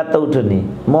 विवाद त उठ्यो नि,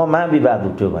 ममा विवाद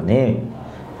उठ्यो भने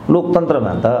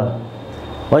लोकतन्त्रमा त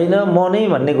होइन म नै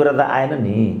भन्ने कुरा त आएन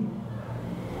नि।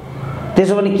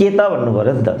 त्यसो भने के त भन्नु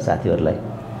पर्यो नि त साथीहरूलाई,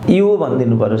 यो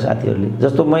भनिदिनु पर्यो साथीहरूले।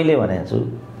 जस्तो मैले भनेको छु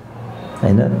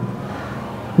होइन,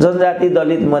 जनजाति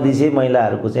दलित मधेसी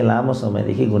महिलाहरूको चाहिँ लामो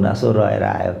समयदेखि गुनासो रहेर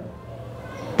आयो।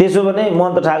 त्यसो भने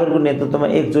महन्त ठाकुरको नेतृत्वमा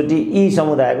एकचोटि यी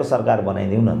समुदायको सरकार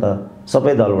बनाइदिउँ न त,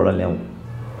 सबै दलबाट ल्याउँ।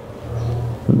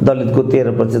 दलितको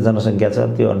 13% जनसङ्ख्या छ,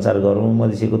 त्यो अनुसार गरौँ।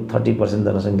 मधेसीको 30%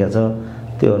 जनसङ्ख्या छ,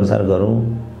 त्यो अनुसार गरौँ।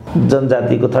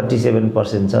 जनजातिको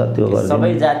 37% छ, त्यो गरौँ।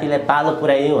 सबै जातिलाई पालो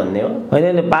पुर्याइदिउँ भन्ने हो।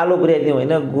 होइन, पालो पुर्याइदिउँ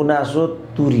होइन, गुनासो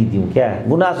तुरिदिउँ। क्या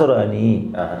गुनासो रह्यो नि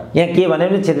यहाँ, के भने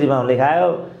पनि छेत्री बाहुनले खायो,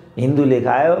 हिन्दूले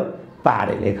खायो,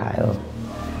 पहाडेले खायो।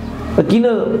 किन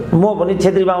म पनि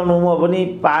छेत्री बाहुन हुँ, म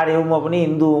पनि पहाडे हुँ, म पनि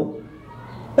हिन्दू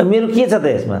हुँ, मेरो के छ त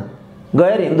यसमा?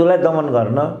 गएर हिन्दूलाई दमन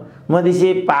गर्न,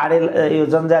 मधेसी पहाडे यो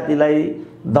जनजातिलाई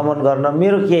दमन गर्न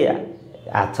मेरो के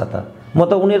हात छ त? म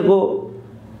त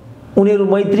उनीहरू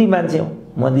मैत्री मान्छे हुँ,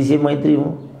 मधेसी मैत्री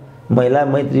हुँ, महिला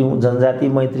मैत्री हुँ, जनजाति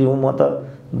मैत्री हुँ, म त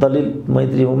दलित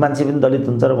मैत्री हुँ। मान्छे पनि दलित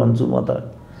हुन्छ र भन्छु म त।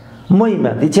 मै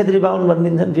माथि छेत्री बाहुन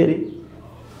भनिदिन्छन् फेरि।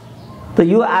 त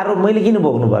यो आरोप मैले किन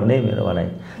भोग्नुपर्ने मेरो भनाइ।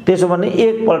 त्यसो भने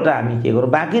एकपल्ट हामी के गरौँ,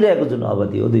 बाँकी रहेको जुन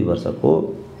अवधि हो 2 वर्षको,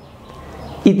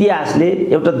 इतिहासले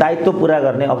एउटा दायित्व पुरा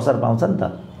गर्ने अवसर पाउँछ नि त।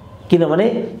 किनभने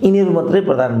यिनीहरू मात्रै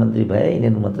प्रधानमन्त्री भए,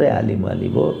 यिनीहरू मात्रै हालिमुहाली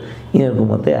भयो, यिनीहरूको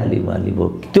मात्रै हालिमुहाली भयो।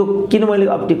 त्यो किन मैले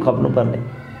अप्टी खप्नुपर्ने?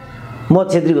 म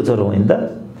छेत्रीको छोरो होइन त।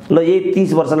 ल यही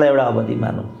 30 वर्षलाई एउटा अवधि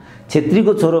मानौँ,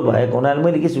 छेत्रीको छोरो भएको हुनाले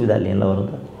मैले के सुविधा लिएँ ल भनौँ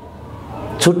त?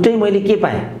 छुट्टै मैले के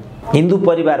पाएँ? हिन्दू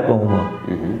परिवारको हुँ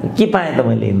म, के पाएँ त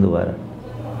मैले हिन्दू भएर?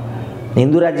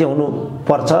 हिन्दू राज्य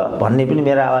हुनुपर्छ भन्ने पनि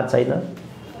मेरो आवाज छैन,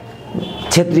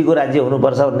 छेत्रीको राज्य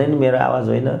हुनुपर्छ भन्ने पनि मेरो आवाज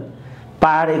होइन,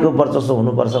 पहाडेको वर्चस्व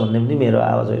हुनुपर्छ भन्ने पनि मेरो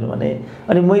आवाज होइन भने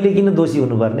अनि मैले किन दोषी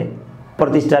हुनुपर्ने?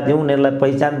 प्रतिष्ठा दिउँ, उनीहरूलाई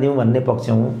पहिचान दिउँ भन्ने पक्ष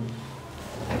हुँ।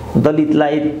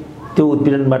 दलितलाई त्यो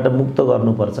उत्पीडनबाट मुक्त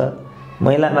गर्नुपर्छ,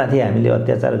 महिलामाथि हामीले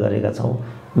अत्याचार गरेका छौँ,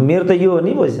 मेरो त यो हो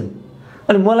नि पोजिसन।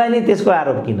 अनि मलाई नै त्यसको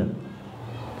आरोप किन?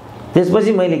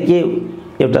 त्यसपछि मैले के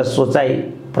एउटा सोचाइ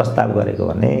प्रस्ताव गरेको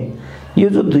भने यो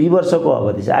जो 2 वर्षको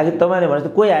अवधि छ, आखिर तपाईँले भने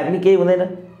त कोही आए पनि केही हुँदैन।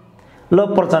 ल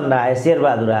प्रचण्ड आए,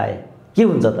 शेरबहादुर आए, के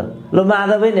हुन्छ त? ल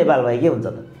माधवै नेपाल भए के हुन्छ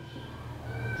त?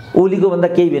 ओलीको भन्दा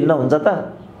केही भिन्न हुन्छ त?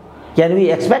 Can we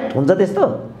expect? हुन्छ त्यस्तो?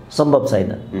 सम्भव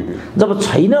छैन। जब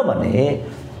छैन भने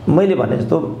मैले भने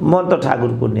जस्तो महन्त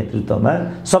ठाकुरको नेतृत्वमा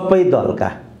सबै दलका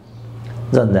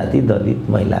जनजाति दलित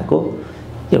महिलाको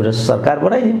एउटा सरकार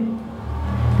बनाइदिउँ।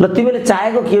 ल तिमीले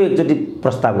चाहेको के हो? एकचोटि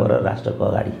प्रस्ताव गर राष्ट्रको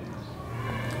अगाडि।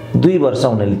 2 वर्ष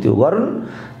उनीहरूले त्यो गरून्,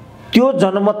 त्यो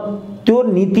जनमत त्यो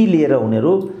नीति लिएर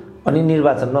उनीहरू अनि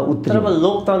निर्वाचनमा उत्रिनु। तर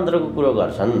लोकतन्त्रको कुरो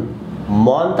गर्छन्,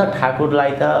 महन्त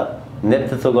ठाकुरलाई त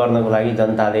नेतृत्व गर्नको लागि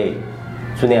जनताले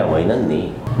चुन्या होइनन् नि,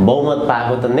 बहुमत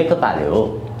पाएको त नेकपाले हो।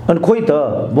 अनि खोइ त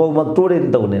बहुमत तोडे नि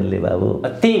त उनीहरूले बाबु।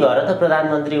 त्यही भएर त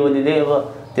प्रधानमन्त्री ओलीले अब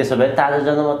त्यसो भए ताजा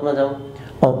जनमतमा जाउँ।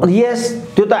 यस,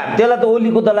 त्यो त त्यसलाई त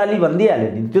ओलीको दलाली भनिदिइहाल्यो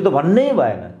नि, त्यो त भन्नै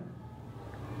भएन।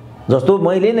 जस्तो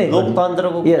मैले नै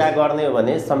लोकतन्त्रको कुरा गर्ने हो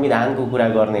भने, संविधानको कुरा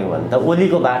गर्ने हो भने त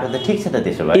ओलीको बाटो त ठिक छ त।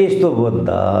 त्यसो भए यस्तो भयो नि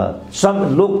त,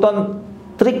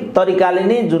 लोकतान्त्रिक तरिकाले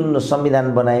नै जुन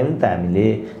संविधान बनायौँ नि त हामीले,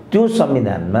 त्यो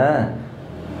संविधानमा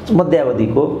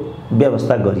मध्यावधिको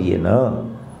व्यवस्था गरिएन।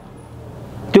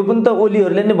 त्यो पनि त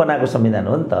ओलीहरूले नै बनाएको संविधान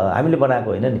हो नि त, हामीले बनाएको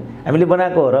होइन नि। हामीले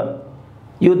बनाएको हो र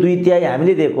यो 2/3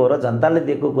 हामीले दिएको हो र जनताले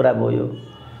दिएको कुरा भयो।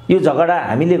 यो झगडा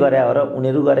हामीले गरे हो र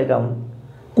उनीहरू गरेका हुन्।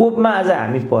 कोपमा आज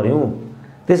हामी पर्यौँ,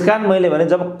 त्यसकारण मैले भने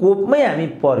जब कोपमै हामी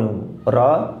पर्यौँ र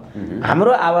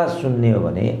हाम्रो आवाज सुन्ने हो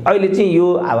भने अहिले चाहिँ यो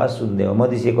आवाज सुन्ने हो,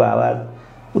 मधेसीको आवाज,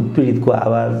 उत्पीडितको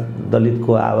आवाज,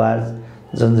 दलितको आवाज,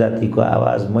 जनजातिको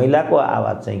आवाज, महिलाको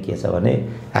आवाज चाहिँ के छ भने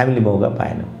हामीले मौका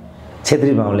पाएनौँ।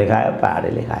 छेत्री बाहुनले खायो,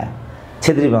 पहाडेले खायो,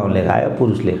 छेत्री बाहुनले खायो,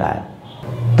 पुरुषले खायो।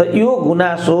 त यो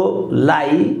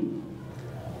गुनासोलाई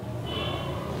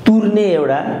तुर्ने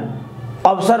एउटा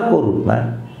अवसरको रूपमा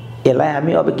यसलाई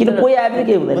हामी अब किन कोही आए पनि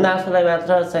केही हुँदैन। गुनासोलाई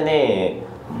मात्र चाहिँ नि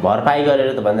भरपाई गरेर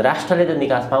त भन्दा राष्ट्रले त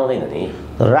निकास पाउँदैन नि।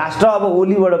 राष्ट्र अब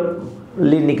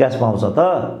ओलीबाटले निकास पाउँछ त,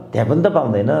 त्यहाँ पनि त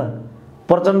पाउँदैन।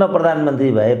 प्रचण्ड प्रधानमन्त्री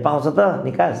भए पाउँछ त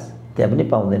निकास, त्यहाँ पनि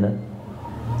पाउँदैन।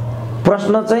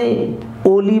 प्रश्न चाहिँ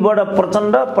ओलीबाट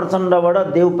प्रचण्ड, प्रचण्डबाट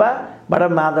देउपाबाट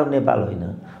माधव नेपाल होइन।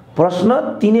 प्रश्न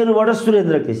तिनीहरूबाट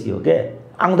सुरेन्द्र केसी हो क्या,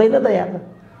 आउँदैन त यहाँ त।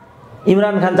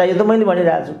 इमरान खान चाहियो त मैले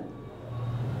भनिरहेको छु।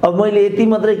 अब मैले यति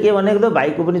मात्रै के भनेको त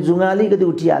भाइको पनि जुङ्गा अलिकति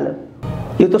उठिहाल्यो।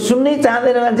 यो त सुन्नै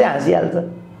चाहँदैन मान्छे, हाँसिहाल्छ।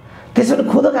 त्यसो भने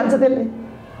खुदो खान्छ त्यसले।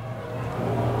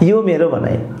 यो मेरो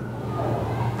भनाइ।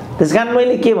 त्यस कारण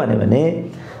मैले के भने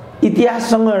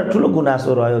इतिहाससँग ठुलो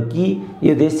गुनासो रह्यो कि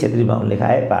यो देश क्षेत्री बाहुनले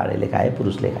खाए, पहाडेले खाए,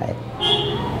 पुरुषले खाए।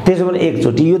 त्यसो भने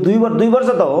एकचोटि यो दुई वर्ष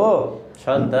त हो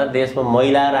छन् त देशमा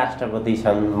महिला राष्ट्रपति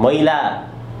छन्, महिला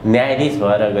न्यायाधीश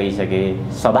भएर गइसके,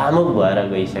 सभामुख भएर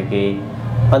गइसके,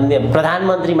 अन्य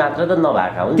प्रधानमन्त्री मात्र त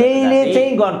नभएका हुन्।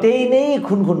 त्यही नै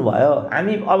खुन भयो।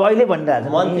 हामी अब अहिले भनिरहेको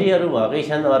छौँ मन्त्रीहरू भएकै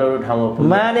छन् अरू ठाउँमा।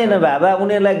 मानेन बाबा,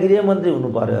 उनीहरूलाई गृहमन्त्री हुनु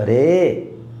पर्यो अरे।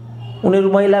 उनीहरू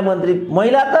महिला मन्त्री,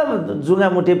 महिला त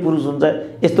जुङ्गामुठे पुरुष हुन्छ।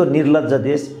 यस्तो निर्लज्ज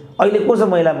देश अहिले को छ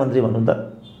महिला मन्त्री भन्नु त?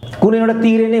 कुनै एउटा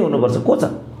तिग्रे नै हुनुपर्छ। को छ?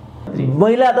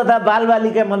 महिला तथा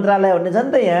बालबालिका मन्त्रालय भन्ने छ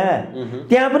नि त यहाँ,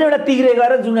 त्यहाँ पनि एउटा तिग्रे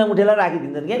गएर जुङ्गामुठेलाई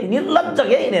राखिदिन्छन् क्या। निर्लज्ज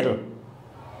क्या यिनीहरू।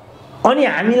 अनि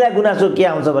हामीलाई गुनासो के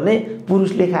आउँछ भने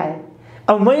पुरुषले खाए।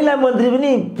 अब महिला मन्त्री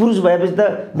पनि पुरुष भएपछि त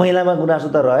महिलामा गुनासो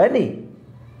त रह्यो नि।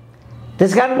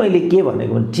 त्यस कारण मैले के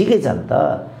भनेको भने ठिकै छ नि त।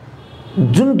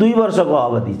 जुन 2 वर्षको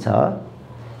अवधि छ,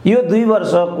 यो 2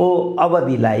 वर्षको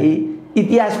अवधिलाई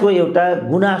इतिहासको एउटा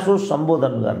गुनासो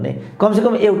सम्बोधन गर्ने,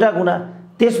 कमसेकम एउटा गुना।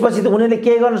 त्यसपछि त उनीहरूले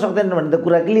केही गर्न सक्दैनन् भन्ने त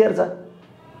कुरा क्लियर छ।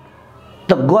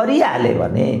 त गरिहाले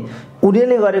भने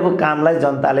उनीहरूले गरेको कामलाई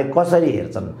जनताले कसरी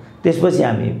हेर्छन्, त्यसपछि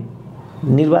हामी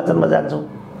निर्वाचनमा जान्छौँ,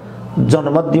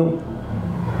 जनमत दिउँ।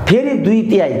 फेरि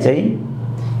 2/3 चाहिँ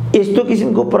यस्तो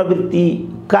किसिमको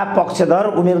प्रवृत्तिका पक्षधर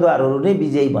उम्मेदवारहरू नै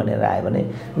विजयी बनेर आयो भने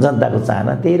जनताको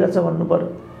चाहना त्यही रहेछ भन्नु पर्यो।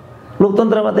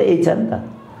 लोकतन्त्रमा त यही छ नि त।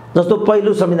 जस्तो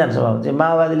पहिलो संविधान सभामा चाहिँ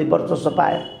माओवादीले वर्चस्व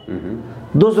पायो,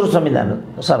 दोस्रो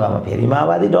संविधान सभामा फेरि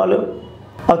माओवादी ढल्यो।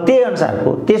 अब त्यही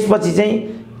अनुसारको त्यसपछि चाहिँ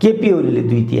केपी ओलीले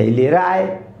 2/3 लिएर आए।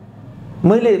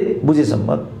 मैले बुझेसम्म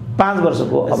 5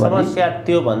 वर्षको समस्या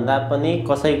त्यो भन्दा पनि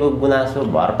कसैको गुनासो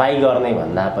भरपाई गर्ने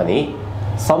भन्दा पनि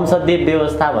संसदीय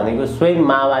व्यवस्था भनेको स्वयं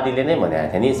माओवादीले नै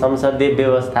भनेको थियो नि। संसदीय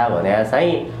व्यवस्था भने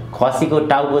चाहिँ खसीको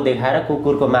टाउको देखाएर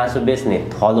कुकुरको मासु बेच्ने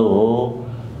थलो हो।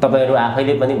 तपाईहरु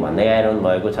आफैले पनि भन्दै आइरहनु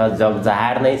भएको छ, जग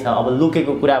जाहेर नै छ। अब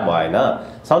लुकेको कुरा भएन।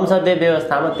 संसदीय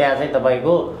व्यवस्थामा त्यहाँ चाहिँ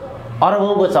तपाईको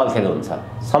अरबौंको चलखेल हुन्छ,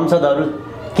 संसदहरु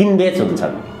किनबेच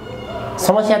हुन्छन्।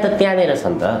 समस्या त त्यहाँनेर छ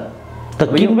नि त।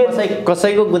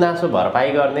 कसैको गुनासो भरपाई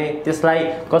गर्ने,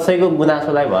 त्यसलाई कसैको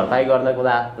गुनासोलाई भरपाई गर्नको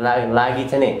लागि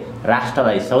चाहिँ नि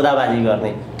राष्ट्रलाई सौदाबाजी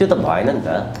गर्ने, त्यो त भएन नि त।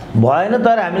 भएन,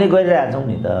 तर हामीले गरिरहेछौँ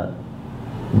नि त।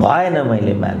 भएन,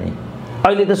 मैले माने।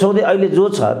 अहिले त सौदे अहिले जो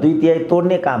छ 2/3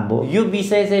 तोड्ने काम हो। यो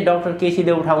विषय चाहिँ डाक्टर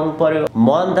केसीले उठाउनु पर्यो,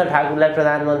 महन्त ठाकुरलाई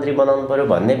प्रधानमन्त्री बनाउनु पर्यो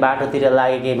भन्ने बाटोतिर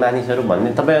लागेकै मानिसहरू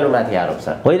भन्ने तपाईहरुमाथि आरोप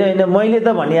छ। होइन, मैले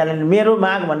त भनिहालेँ, मेरो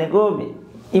माग भनेको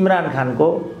इमरान खानको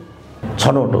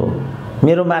छनौट हो।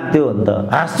 मेरो माग त्यो हो नि त।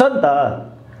 हाँस्छ नि त,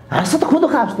 हाँस्छ त, खुद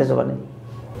खास् त्यसो भने।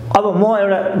 अब म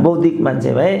एउटा बौद्धिक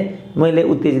मान्छे भए मैले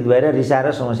उत्तेजित भएर रिसाएर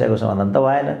समस्याको समाधान त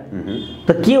भएन।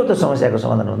 त के हो त समस्याको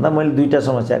समाधान भन्दा मैले 2टा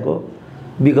समस्याको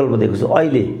विकल्प दिएको छु।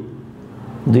 अहिले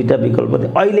 2टा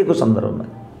विकल्प अहिलेको सन्दर्भमा,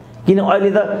 किन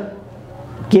अहिले त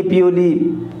केपी ओली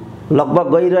लगभग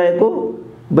गइरहेको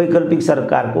वैकल्पिक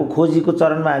सरकारको खोजीको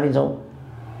चरणमा हामी छौँ।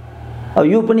 अब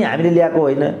यो पनि हामीले ल्याएको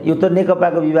होइन, यो त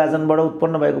नेकपाको विभाजनबाट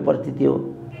उत्पन्न भएको परिस्थिति हो।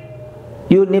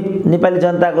 यो नेपाली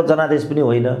जनताको जनादेश पनि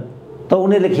होइन। त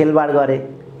उनीहरूले खेलबाड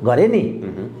गरे नि।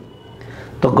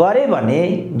 त गरे भने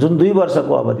जुन 2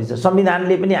 वर्षको अवधि छ,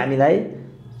 संविधानले पनि हामीलाई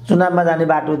चुनावमा जाने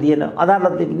बाटो दिएन,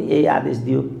 अदालतले पनि यही आदेश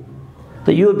दियो। त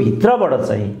यो भित्रबाट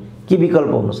चाहिँ के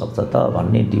विकल्प हुनसक्छ त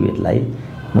भन्ने डिबेटलाई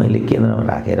मैले केन्द्रमा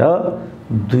राखेर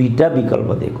 2टा विकल्प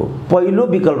दिएको। पहिलो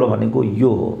विकल्प भनेको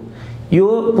यो हो, यो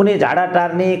कुनै झाडा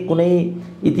टार्ने, कुनै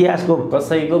इतिहासको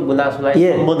कसैको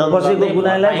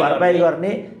गुनासोलाई भरपाई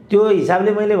गर्ने त्यो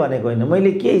हिसाबले मैले भनेको होइन।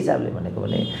 मैले के हिसाबले भनेको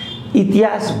भने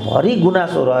इतिहासभरि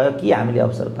गुनासो रह्यो कि हामीले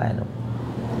अवसर पाएनौँ।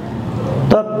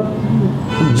 त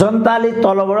जनताले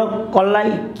तलबाट कसलाई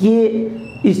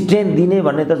के स्ट्रेन्थ दिने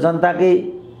भन्ने त जनताकै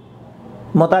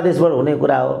मतादेशबाट हुने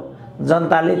कुरा हो।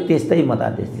 जनताले त्यस्तै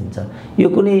मतादेश दिन्छ। यो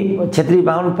कुनै क्षेत्री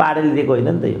बाहुन पहाडेले दिएको होइन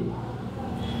नि त। यो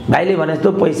भाइले भने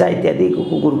जस्तो पैसा इत्यादि,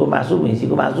 कुकुरको मासु,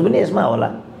 भैँसीको मासु पनि यसमा होला।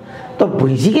 त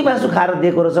भुइँसीकै मासु खाएर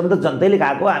दिएको रहेछ भने त जनताले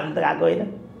खाएको, हामीले त खाएको होइन।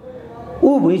 ऊ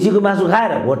भुइँसीको मासु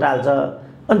खाएर भोट हाल्छ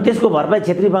अनि त्यसको भरपाई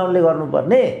छेत्री बाहुनले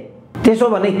गर्नुपर्ने। त्यसो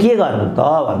भने के गर्नु त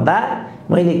भन्दा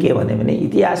मैले के भने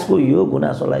इतिहासको यो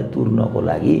गुनासोलाई तुर्नको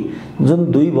लागि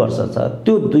जुन 2 वर्ष छ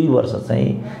त्यो 2 वर्ष चाहिँ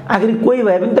आखिर कोही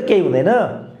भए पनि त केही हुँदैन।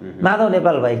 माधव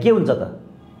नेपाल भए के हुन्छ त,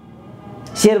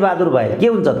 शेरबहादुर भए के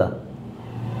हुन्छ त,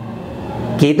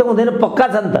 केही त हुँदैन, पक्का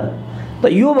छ नि त।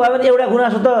 त यो भयो भने एउटा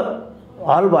गुनासो त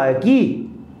हल भयो कि।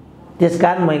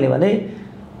 त्यसकारण मैले भने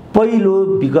पहिलो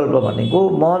विकल्प भनेको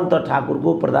महन्त ठाकुरको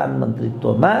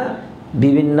प्रधानमन्त्रीत्वमा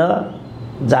विभिन्न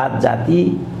जात जाति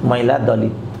महिला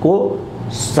दलितको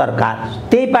सरकार,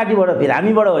 त्यही पार्टीबाट, फेरि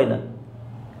हामीबाट होइन,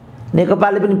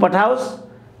 नेकपाले पनि पठाओस्,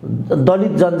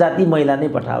 दलित जनजाति महिला नै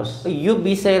पठाओस्। यो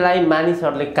विषयलाई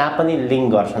मानिसहरूले कहाँ पनि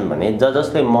लिङ्क गर्छन् भने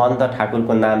जसले महन्त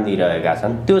ठाकुरको नाम दिइरहेका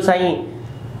छन् त्यो चाहिँ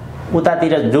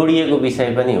उतातिर जोडिएको विषय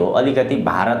पनि हो, अलिकति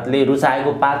भारतले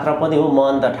रुचाएको पात्र पनि हो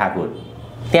महन्त ठाकुर।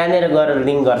 त्यहाँनिर गएर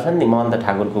लिङ्क गर्छन् नि महन्त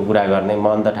ठाकुरको कुरा गर्ने,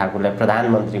 महन्त ठाकुरलाई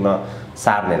प्रधानमन्त्रीमा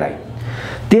सार्नेलाई।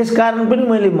 त्यसकारण पनि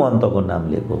मैले महन्तको नाम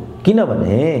लिएको,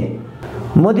 किनभने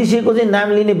मधेसीको चाहिँ नाम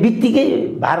लिने बित्तिकै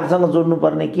भारतसँग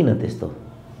जोड्नुपर्ने किन त्यस्तो।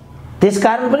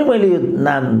 त्यसकारण पनि मैले यो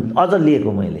नाम अझ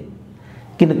लिएको मैले,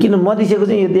 किन मधेसीको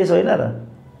चाहिँ यो देश होइन र।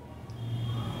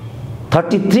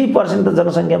 33% त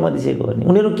जनसङ्ख्या मधेसीको हो नि।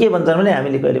 उनीहरू के भन्छन् भने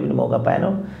हामीले कहिले पनि मौका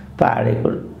पाएनौँ, पहाडेको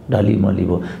ढलिमली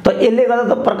भयो। त यसले गर्दा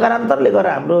त प्रकारान्तरले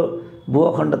गरेर हाम्रो भू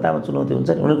अखण्डतामा चुनौती हुन्छ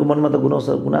नि। उनीहरूको मनमा त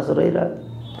गुनासो रहिरह्यो।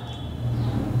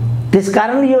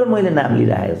 त्यसकारण यो मैले नाम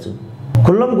लिइरहेको छु।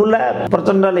 खुल्लम खुल्ला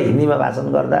प्रचण्डले हिन्दीमा भाषण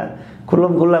गर्दा,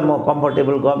 खुल्लम खुल्ला म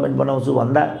कम्फर्टेबल गभर्मेन्ट बनाउँछु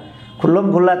भन्दा, खुल्लम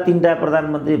खुल्ला 3टा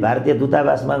प्रधानमन्त्री भारतीय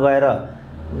दूतावासमा गएर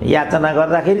याचना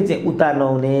गर्दाखेरि चाहिँ उता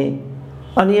नहुने,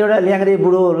 अनि एउटा ल्याङ्ग्रे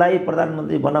बुढोलाई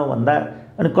प्रधानमन्त्री बनाऊ भन्दा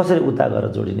अनि कसरी उता गएर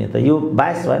जोडिने त, यो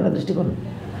बायस भएन दृष्टिकोण।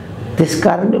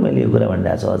 त्यसकारणले मैले यो कुरा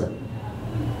भनिरहेको छु। अझ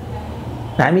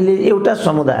हामीले एउटा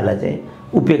समुदायलाई चाहिँ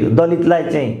दलितलाई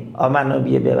चाहिँ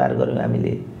अमानवीय व्यवहार गऱ्यौँ,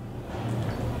 हामीले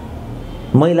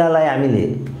महिलालाई हामीले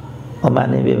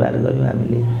अमानवीय व्यवहार गऱ्यौँ,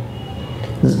 हामीले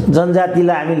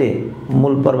जनजातिलाई हामीले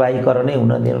मूल प्रवाहीकरणै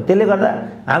हुन दियौँ। त्यसले गर्दा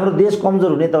हाम्रो देश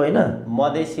कमजोर हुने त होइन।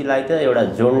 मधेसीलाई त एउटा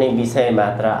जोड्ने विषय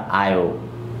मात्र आयो,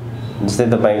 जस्तै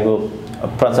तपाईँको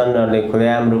प्रचण्डले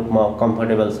खुलेआम रूपमा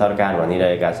कम्फर्टेबल सरकार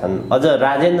भनिरहेका छन्। अझ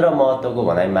राजेन्द्र महतोको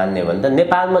भनाइ मान्ने भने त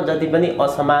नेपालमा जति पनि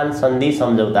असमान सन्धि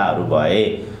सम्झौताहरू भए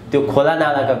त्यो खोला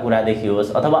नालाका कुरादेखि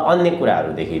होस् अथवा अन्य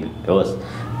कुराहरूदेखि होस्,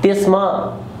 त्यसमा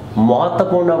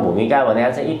महत्त्वपूर्ण भूमिका भने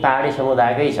चाहिँ यी पहाडी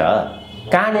समुदायकै छ।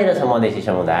 कहाँनिर छ मधेसी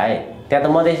समुदाय? त्यहाँ त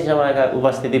मधेसी समुदायका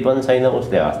उपस्थिति पनि छैन,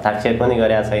 उसले हस्ताक्षर पनि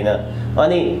गरेका छैन।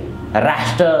 अनि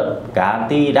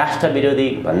राष्ट्रघाती राष्ट्रविरोधी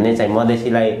भन्ने चाहिँ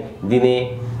मधेसीलाई दिने,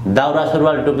 दाउरा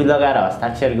सुरुवाल टोपी लगाएर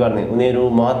हस्ताक्षर गर्ने उनीहरू,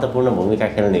 महत्त्वपूर्ण भूमिका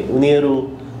खेल्ने उनीहरू,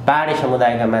 पहाडी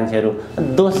समुदायका मान्छेहरू।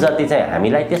 दोष जति चाहिँ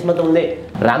हामीलाई, त्यसमा त उनले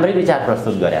राम्रै विचार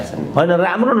प्रस्तुत गरेका छन्। होइन,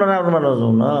 राम्रो नराम्रोमा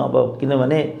नजाउँ न अब,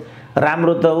 किनभने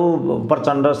राम्रो त ऊ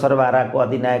प्रचण्ड सर्वहाराको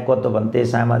अधिनायकत्व भन्थे,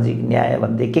 सामाजिक न्याय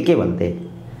भन्थे, के भन्थे,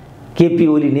 केपी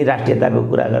ओली नि राष्ट्रियताको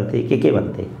कुरा गर्थे, के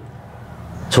भन्थे।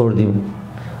 छोडिदिउँ,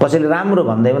 कसैले राम्रो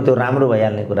भन्दैमा त्यो राम्रो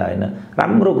भइहाल्ने कुरा होइन,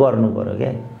 राम्रो गर्नु पर्यो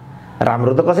क्या।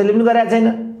 राम्रो त कसैले पनि गरेको छैन।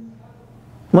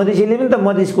 मधेसीले पनि त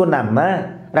मधेसको नाममा,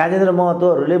 राजेन्द्र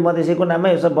महतोहरूले मधेसीको नाममा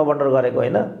यो सब बबन्डर गरेको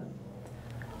होइन।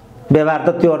 व्यवहार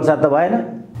त त्यो अनुसार त भएन।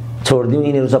 छोडिदिउँ,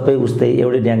 यिनीहरू सबै उस्तै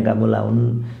एउटै ड्याङका मुला हुन्,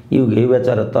 यु घिउ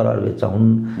बेचेर तरर बेच हुन्,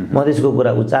 मधेसको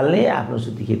कुरा उचाल्ने, आफ्नो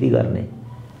सुती खेती गर्ने।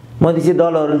 मधेसी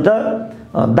दलहरूले त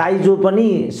दाइजो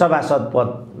पनि सभासद पद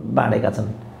बाँडेका छन्,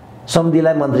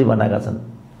 समधिलाई मन्त्री बनाएका छन्।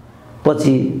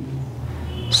 पछि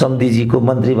समधिजीको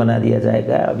मन्त्री बनाइदिया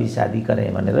जाएका, अभी शादी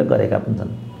करे भनेर गरेका पनि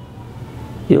छन्।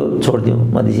 यो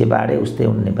छोडिदिउँ, मधेसी पहाडे उस्तै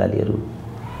हुन् नेपालीहरू।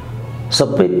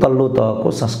 सबै तल्लो तहको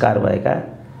संस्कार भएका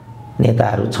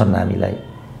नेताहरू छन् हामीलाई।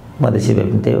 मधेसी भए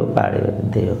पनि त्यही हो, पहाडे भए पनि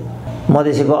त्यही हो।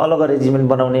 मधेसीको अलग रेजिमेन्ट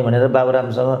बनाउने भनेर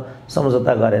बाबुरामसँग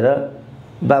सम्झौता गरेर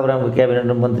बाबुरामको क्याबिनेट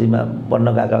मन्त्रीमा बन्न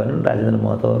गएका होइनन् राजेन्द्र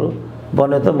महतोहरू,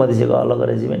 बन्यो त मधेसीको अलग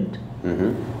रेजिमेन्ट।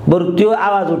 बरु त्यो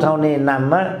आवाज उठाउने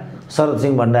नाममा शरद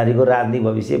सिंह भण्डारीको राजनीतिक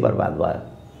भविष्य बर्बाद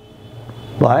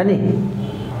भयो नि।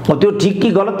 त्यो ठिक कि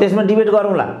गलत त्यसमा डिबेट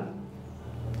गरौँला,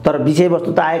 तर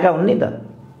विषयवस्तु त आएका हुन् नि त।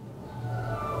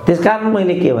 त्यसकारण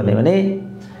मैले के भने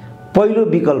पहिलो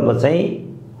विकल्प चाहिँ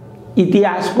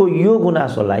इतिहासको यो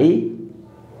गुनासोलाई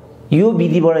यो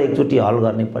विधिबाट एकचोटि हल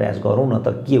गर्ने प्रयास गरौँ न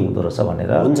त के हुँदो रहेछ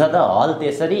भनेर। हुन्छ त हल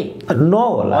त्यसरी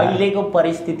नहोला। अहिलेको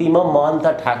परिस्थितिमा महन्त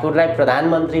ठाकुरलाई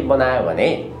प्रधानमन्त्री बनायो भने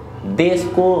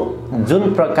देशको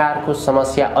जुन प्रकारको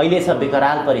समस्या अहिले छ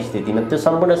विकराल परिस्थितिमा त्यो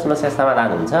सम्पूर्ण समस्या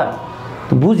समाधान हुन्छ।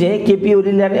 बुझेँ, केपी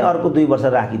ओलीलाई नै अर्को 2 वर्ष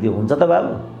राखिदियो हुन्छ त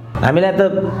बाबु। हामीलाई त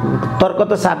तर्क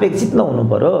त सापेक्षित नहुनु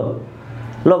पर्यो।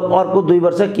 ल अर्को 2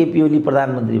 वर्ष केपी ओली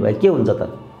प्रधानमन्त्री भए के हुन्छ त?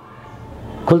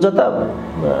 खुल्छ त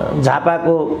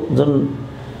झापाको जुन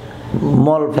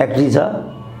मल फ्याक्ट्री छ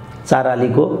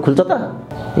चारालीको खुल्छ त?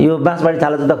 यो बाँसबाडी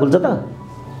थाला जुत्ता खुल्छ त?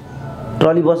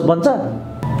 ट्रली बस बन्छ?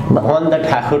 अन्त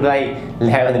ठाकुरलाई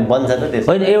ल्यायो भने बन्छ त त्यसो?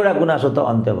 होइन, एउटा गुनासो त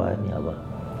अन्त्य भयो नि अब।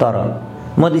 तर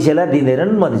मधेसीलाई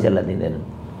दिँदैनन्,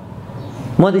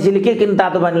 मधेसीले के किन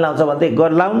तातो पानी लाउँछ भन्दै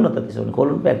लाउनु न त, त्यसो भने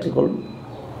खोल्नु फ्याक्ट्री खोल्नु।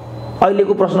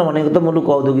 अहिलेको प्रश्न भनेको त मुलुक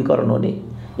औद्योगिकरण हो नि।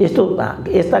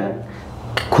 यस्ता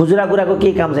खुजुरा कुराको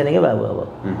केही काम छैन क्या बाबु। अब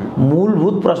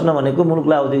मूलभूत प्रश्न भनेको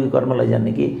मुलुकलाई औद्योगिकरणमा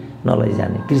लैजाने कि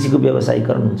नलैजाने, कृषिको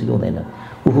व्यवसायीकरण हुन्छ कि हुँदैन,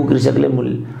 उखु कृषकले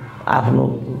मूल्य आफ्नो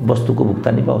वस्तुको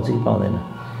भुक्तानी पाउँछ कि पाउँदैन,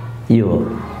 यो हो।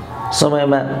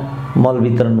 समयमा मल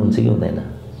वितरण हुन्छ कि हुँदैन,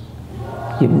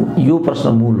 यो प्रश्न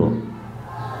मूल हो।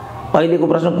 अहिलेको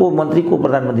प्रश्न को मन्त्री को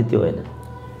प्रधानमन्त्री त्यो होइन।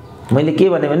 मैले के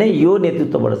भने यो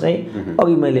नेतृत्वबाट चाहिँ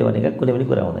अघि मैले भनेका कुनै पनि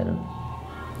कुरा हुँदैनन्।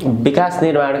 विकास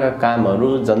निर्माणका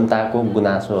कामहरू, जनताको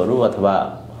गुनासोहरू अथवा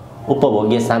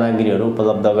उपभोग्य सामग्रीहरू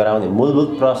उपलब्ध गराउने मूलभूत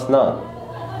प्रश्न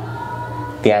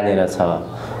त्यहाँनिर छ।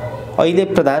 अहिले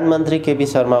प्रधानमन्त्री केपी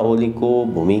शर्मा ओलीको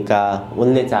भूमिका,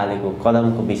 उनले चालेको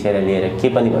कदमको विषयलाई लिएर के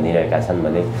पनि भनिरहेका छन्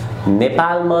भने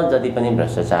नेपालमा जति पनि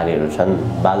भ्रष्टाचारीहरू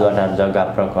छन्, बालुवाटार जग्गा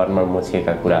प्रकरणमा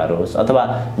मुछिएका कुराहरू होस् अथवा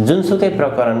जुनसुकै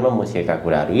प्रकरणमा मुछिएका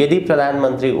कुराहरू, यदि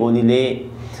प्रधानमन्त्री ओलीले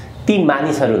ती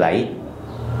मानिसहरूलाई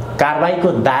कारबाहीको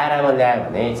दायरामा ल्यायो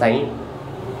भने चाहिँ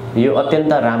यो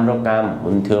अत्यन्त राम्रो काम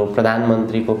हुन्थ्यो,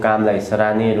 प्रधानमन्त्रीको कामलाई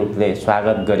सराहनीय रूपले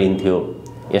स्वागत गरिन्थ्यो।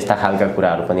 यस्ता खालका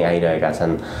कुराहरू पनि आइरहेका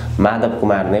छन्। माधव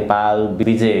कुमार नेपाल,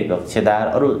 विजय गच्छेदार,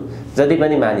 अरू जति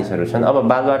पनि मानिसहरू छन् अब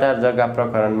बालुवाटार जग्गा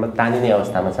प्रकरणमा तानिने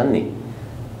अवस्थामा छन् नि।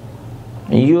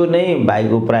 यो नै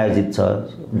भाइको प्रायोजित छ।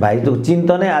 भाइको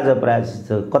चिन्तनै आज प्रायोजित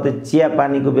छ। कतै चिया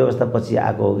पानीको व्यवस्था पछि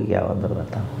आएको हो कि क्या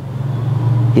अन्तर्गत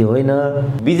यो होइन।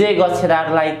 विजय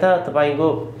गच्छेदारलाई त तपाईँको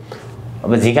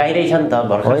अब झिकाइरहेछ नि त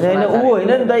भर्खर। होइन ऊ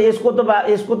होइन नि त,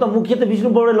 यसको त मुख्य त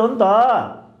विष्णु पौडेल हो नि त,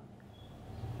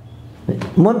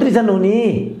 मन्त्री छन् उनी।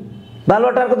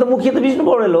 बालुवाटारको त मुख्य त विष्णु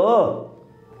पौडेल हो,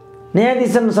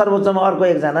 न्यायाधीश छन् सर्वोच्चमा अर्को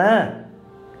एकजना,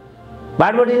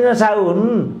 भाटबडी साहु हुन्।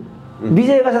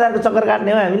 विजय गच्छेदारको चक्कर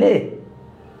काट्ने हो हामीले?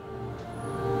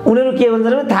 उनीहरू के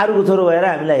भन्छन् भने थारूको छोरो भएर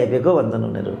हामीलाई हेपेको भन्छन्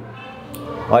उनीहरू।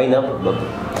 होइन,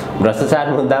 भ्रष्टाचार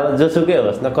मुद्दामा जोसुकै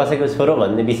होस् न, कसैको छोरो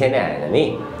भन्ने विषय नै आएन नि।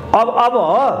 अब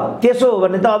त्यसो हो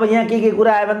भने त अब यहाँ के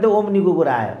कुरा आयो भने त ओम्नीको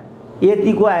कुरा आयो,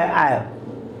 यतिको आयो,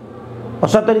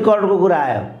 70 करोडको कुरा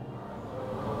आयो।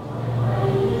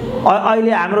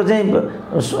 अहिले हाम्रो चाहिँ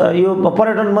यो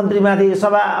पर्यटन मन्त्रीमाथि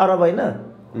 1.25 अरब होइन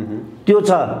त्यो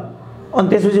छ। अनि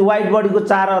त्यसपछि वाइट बडीको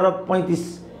 4 अरब 35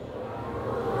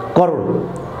 करोड।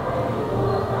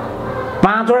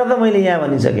 5वटा त मैले यहाँ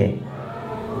भनिसकेँ।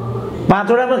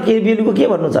 5वटामा के बेलुको के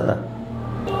भन्नु छ त?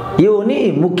 यो हो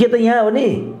नि मुख्य त यहाँ हो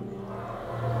नि।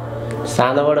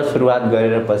 सानोबाट सुरुवात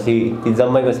गरेर पछि ती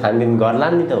जम्मैको छानबिन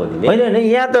गर्लान् नि त ओलीले। होइन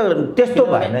यहाँ त त्यस्तो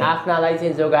भएन। आफ्नालाई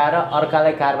चाहिँ जोगाएर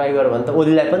अर्कालाई कारबाही गर्यो भने त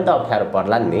ओलीलाई पनि त अप्ठ्यारो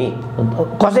पर्लान् नि।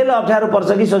 कसैलाई अप्ठ्यारो पर्छ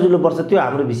कि सजिलो पर्छ त्यो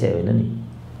हाम्रो विषय होइन नि।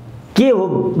 के हो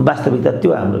वास्तविकता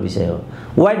त्यो हाम्रो विषय हो।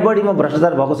 वाइट बडीमा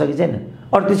भ्रष्टाचार भएको छ कि छैन?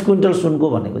 38 क्विन्टल सुनको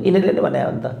भनेको यिनीहरूले नै भने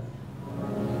हो नि त।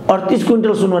 38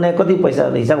 क्विन्टल सुन भने कति पैसा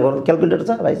हिसाब गर्नु, क्यालकुलेटर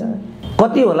छ भाइसँग?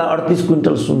 कति होला 38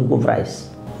 क्विन्टल सुनको प्राइस?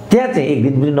 त्यहाँ चाहिँ एक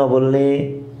दिन पनि नबोल्ने।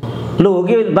 ल हो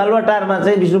कि बालुवाटारमा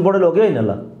चाहिँ विष्णु पौडेल हो कि होइन?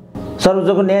 ल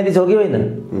सर्वोच्चको न्यायाधीश हो कि होइन?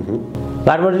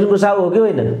 भाटबडीको साहु हो कि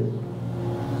होइन?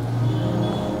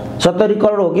 70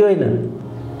 करोड हो कि होइन?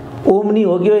 ओम्नी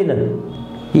हो कि होइन?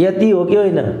 यति हो कि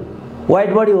होइन?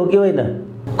 वाइट बडी हो कि होइन?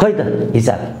 खै त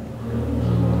हिसाब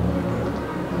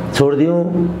छोडिदिउँ।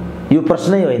 यो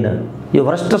प्रश्नै होइन, यो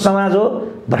भ्रष्ट समाज हो।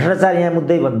 भ्रष्टाचार यहाँ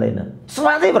मुद्दै बन्दैन,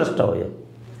 समाजै भ्रष्ट हो यो।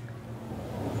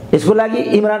 यसको लागि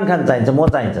इमरान खान चाहिन्छ, म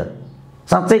चाहिन्छ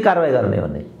साँच्चै कारवाही गर्ने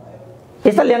भने।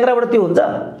 यस्ता ल्याङ्ग्राबाट त्यो हुन्छ?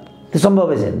 त्यो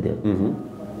सम्भवै छैन। त्यो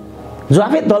जो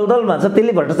आफै दलदलमा छ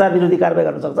त्यसले भ्रष्टाचार विरोधी कारवाही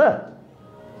गर्न सक्छ?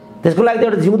 त्यसको लागि त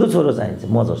एउटा जिउँदो छोरो चाहिन्छ,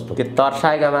 म जस्तो। के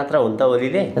तर्साएका मात्र हुन् त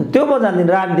ओलीले? त्यो म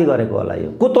जान्दिनँ, राजनीति गरेको होला यो।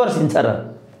 को तर्सिन्छ र?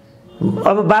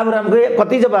 अब बाबुरामको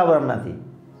कति छ बाबुराममाथि?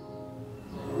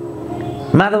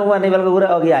 माधव कुमार नेपालको कुरा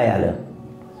अघि आइहाल्यो।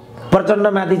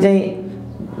 प्रचण्डमाथि चाहिँ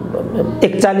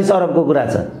 41 अरबको कुरा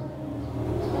छ,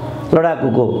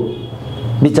 लडाकुको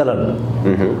विचलन।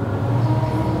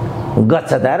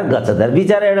 गच्छेदार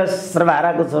बिचरा एउटा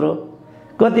सर्वहाराको छोरो,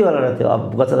 कति होला र त्यो? अब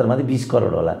गच्छेदारमाथि 20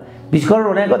 करोड होला। 20 करोड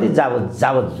भने कति?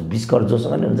 जावत 20 करोड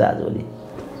जोसँग नि हुन्छ आजभोलि।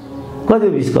 कति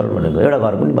हो 20 करोड भनेको? एउटा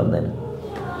घर पनि बन्दैन।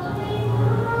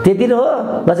 त्यति नै हो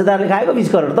गच्छेदारले खाएको 20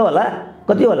 करोड त होला।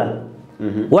 कति होला?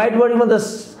 वाइट बडीमा त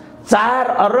 4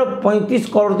 अरब 35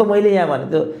 करोड त मैले यहाँ भने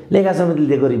त्यो लेखा समितिले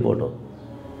दिएको रिपोर्ट हो।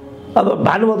 अब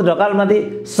भानुभक्त ढकालमाथि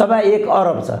सभा 1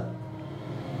 अरब छ,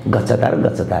 गच्छतार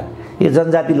गच्छतार। यो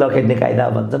जनजाति लखेट्ने कायदा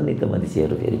भन्छन् नि त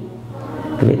मान्छेहरू, फेरि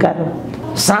बेकार हो।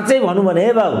 साँच्चै भनौँ भने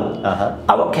हे बाबु,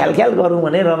 अब ख्याल गरौँ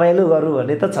भने, रमाइलो गरौँ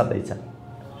भने त छँदैछ।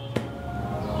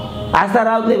 आस्था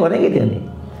राउतले भनेकै थियो नि,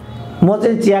 म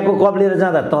चाहिँ चियाको कप लिएर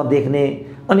जाँदा त देख्ने,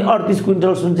 अनि 38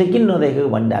 क्विन्टल सुन चाहिँ किन नदेखेको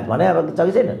भनिरहेको भने अब छ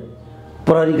कि छैन?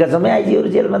 प्रहरीका सबै आइजीहरू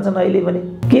जेलमा छन् अहिले पनि।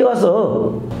 के कसो हो?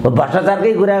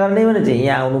 भ्रष्टाचारकै कुरा गर्ने भने चाहिँ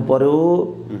यहाँ आउनु पर्यो,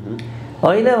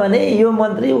 होइन भने यो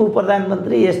मन्त्री ऊ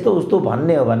प्रधानमन्त्री यस्तो उस्तो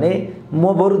भन्ने हो भने म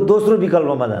बरु दोस्रो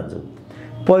विकल्पमा जान्छु।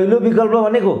 पहिलो विकल्प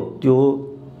भनेको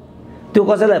त्यो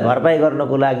कसैलाई भरपाई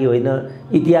गर्नको लागि होइन,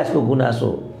 इतिहासको गुनासो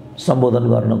सम्बोधन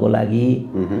गर्नको लागि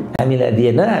हामीलाई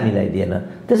दिएन।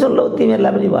 त्यसो ल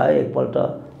तिमीहरूलाई पनि भयो एकपल्ट,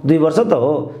 2 वर्ष त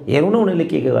हो, हेरौँ न उनीहरूले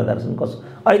के गर्दा रहेछन् कसो।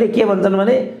 अहिले के भन्छन्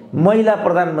भने महिला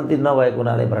प्रधानमन्त्री नभएको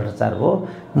हुनाले भ्रष्टाचार हो,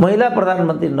 महिला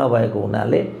प्रधानमन्त्री नभएको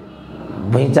हुनाले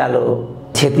भुइँचालो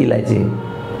क्षतिलाई चाहिँ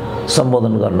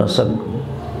सम्बोधन गर्न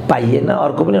पाइएन।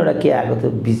 अर्को पनि एउटा के आएको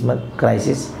थियो बिचमा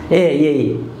क्राइसिस, यही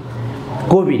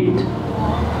कोभिड,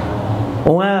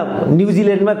 उहाँ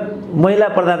न्युजिल्यान्डमा महिला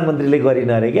प्रधानमन्त्रीले गरिन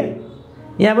अरे क्या,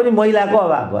 यहाँ पनि महिलाको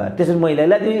अभाव भयो। त्यसरी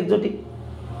महिलालाई दिउँ, एकचोटि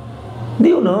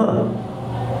दिउँ न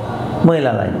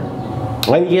महिलालाई।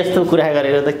 अनि यस्तो कुरा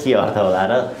गरेर त के अर्थ होला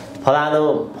र?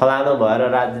 फलानो भएर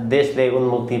देशले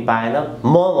उन्मुक्ति पाएन,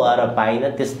 म भएर पाइनँ,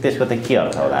 त्यसको त के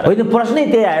अर्थ होला र? होइन, प्रश्नै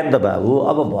त्यही आयो नि त बाबु।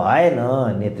 अब भएन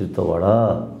नेतृत्वबाट,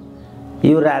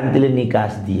 यो राजनीतिले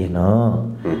निकास दिएन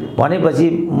भनेपछि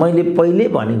मैले पहिले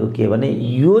भनेको के भने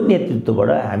यो नेतृत्वबाट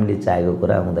हामीले चाहेको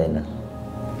कुरा हुँदैन।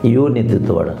 यो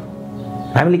नेतृत्वबाट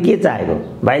हामीले के चाहेको,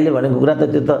 भाइले भनेको कुरा त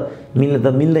त्यो त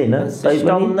मिल्दैन।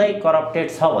 सिस्टम नै करप्टेड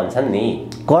छ भन्छन् नि।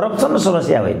 करप्सन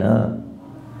समस्या होइन,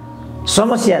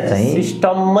 समस्या चाहिँ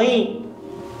सिस्टममै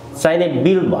चाहिने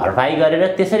बिल भरपाई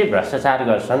गरेर त्यसरी भ्रष्टाचार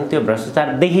गर्छन्। त्यो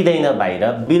भ्रष्टाचार देखिँदैन बाहिर,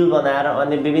 बिल बनाएर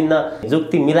अनि विभिन्न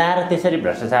जुक्ति मिलाएर त्यसरी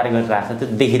भ्रष्टाचार गरिरहेको छ, त्यो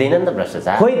देखिँदैन नि त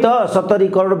भ्रष्टाचार। खोइ त 70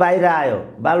 करोड बाहिर आयो,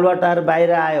 बालुवाटार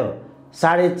बाहिर आयो,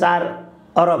 4.5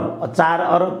 अरब 4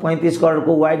 अरब 35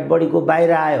 करोडको वाइट बडीको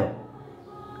बाहिर आयो,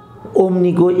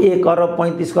 ओम्नीको 1 अरब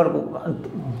 35 करोडको।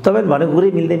 तपाईँले भनेको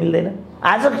कुरै मिल्दैन।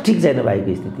 आज ठिक छैन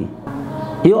भाइको स्थिति।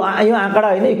 यो आँकडा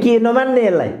होइन, के नमान्ने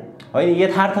यसलाई? होइन,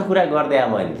 यथार्थ कुरा गर्दै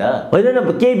मैले त होइन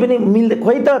न, केही पनि मिल्दै।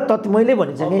 खोइ त मैले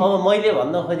भनेको नि, अब मैले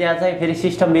भन्न खोजे चाहिँ फेरि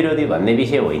सिस्टम विरोधी भन्ने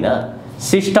विषय होइन,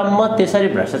 सिस्टममा त्यसरी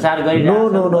भ्रष्टाचार गरिरहेको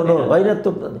नो होइन,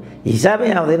 त्यो हिसाबै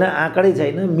आउँदैन, आँकडै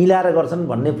छैन, मिलाएर गर्छन्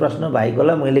भन्ने प्रश्न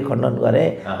भाइकोलाई मैले खण्डन गरेँ।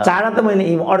 चाडा त मैले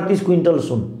 38 क्विन्टल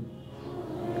सुन,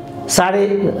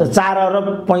 4.5 अरब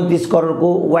 35 करोडको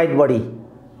वाइट बडी,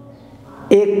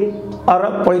 1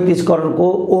 अरब 35 करोडको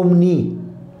ओम्नी,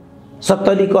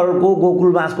 70 करोडको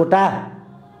गोकुल बाँसकोटा,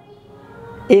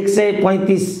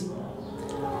 135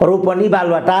 रोपनी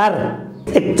बालुवाटार,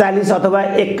 41 अथवा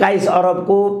 21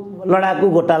 अरबको लडाकु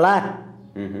घोटाला।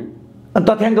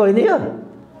 तथ्याङ्क होइन यो?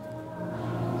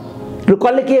 ल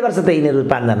कसले के गर्छ त यिनीहरू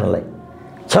 5 जनालाई?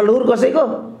 छलहुर कसैको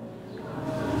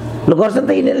ल गर्छन्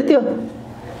त यिनीहरूले त्यो।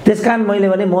 त्यसकारण मैले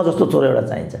भने म जस्तो छोरो एउटा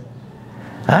चाहिन्छ।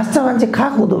 हाँस्छ मान्छे खा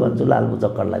खुँदो भन्छु लालबु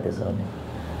चक्करलाई। त्यसो भने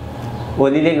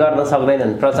ओलीले गर्न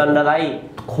सक्दैनन्, प्रचण्डलाई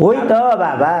खोइ त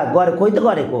बाबा खोइ त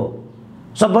गरेको।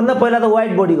 सबभन्दा पहिला त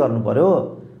वाइट बडी गर्नु पर्यो।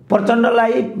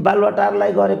 प्रचण्डलाई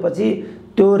बालुवाटारलाई गरेपछि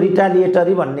त्यो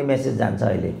रिटालिएटरी भन्ने मेसेज जान्छ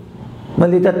अहिले।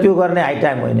 मैले त त्यो गर्ने हाई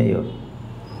टाइम होइन यो,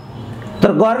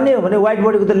 तर गर्ने हो भने वाइट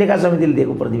बडीको त लेखा समितिले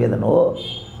दिएको प्रतिवेदन हो,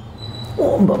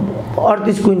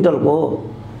 38 क्विन्टलको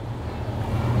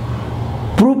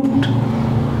प्रुफ्ड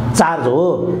चार्ज हो,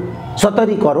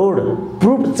 70 करोड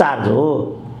प्रुफ्ड चार्ज हो,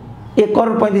 1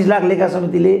 करोड 35 लाख लेखा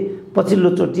समितिले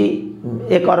पछिल्लोचोटि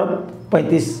 1 अरब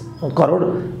 35 करोड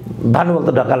भानुभक्त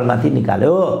ढकालमाथि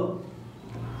निकाल्यो।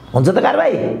 हुन्छ त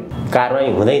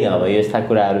कारबाही हुँदैन। अब यस्ता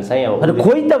कुराहरू चाहिँ अब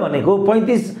खोइ त भनेको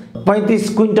 35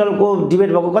 क्विन्टलको डिबेट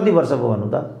भएको कति वर्ष भयो भन्नु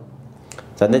त?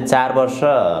 झन्डै 4 वर्ष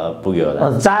पुग्यो होला।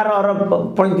 4 अरब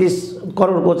 35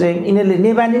 करोडको चाहिँ यिनीहरूले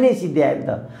नेवानी नै सिद्ध्यायो नि त।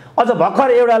 अझ भर्खर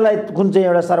एउटालाई कुन चाहिँ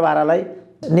एउटा सरबारालाई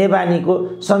नेवानीको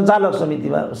सञ्चालक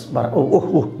समितिमा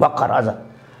भर्खर अझ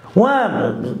उहाँ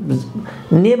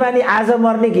नेवानी आज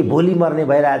मर्ने कि भोलि मर्ने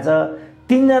भइरहेछ।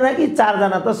 3 जना कि 4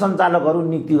 जना त सञ्चालकहरू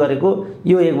नियुक्ति गरेको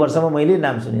यो 1 वर्षमा मैले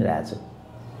नाम सुनिरहेको छु।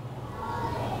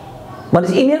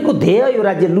 भनेपछि यिनीहरूको ध्येय यो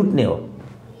राज्य लुट्ने हो,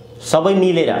 सबै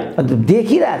मिलेर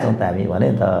देखिरहेछौँ त हामी। भने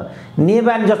त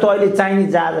नेवानी जस्तो अहिले चाइनिज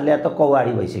जहाज ल्याएर त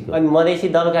कौवाडी भइसक्यो। अनि मधेसी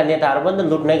दलका नेताहरू पनि त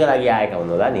लुट्नैको लागि आएका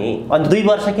हुनु होला नि। अनि 2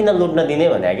 वर्ष किन लुट्न दिने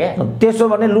भने क्या? त्यसो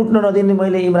भने लुट्न नदिने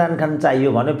मैले इमरान खान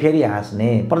चाहियो भने फेरि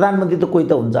हाँस्ने। प्रधानमन्त्री त कोही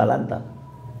त हुन्छ होला नि त,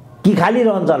 कि खाली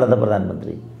रहन्छ होला त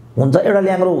प्रधानमन्त्री? हुन्छ, एउटा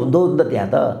ल्याङ्ग्रो हुँदो नि त त्यहाँ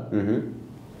त।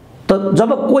 त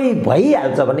जब कोही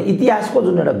भइहाल्छ भने इतिहासको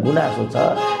जुन एउटा गुनासो छ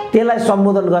त्यसलाई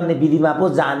सम्बोधन गर्ने विधिमा पो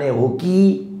जाने हो कि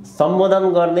सम्बोधन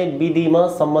गर्ने विधिमा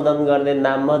सम्बोधन गर्ने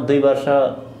नाममा 2 वर्ष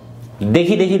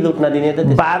देखि लुट्न दिने त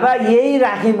बाबा यही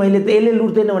राखेँ मैले त यसले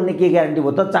लुट्दैन भन्ने के ग्यारेन्टी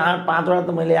भयो त 4-5 वटा त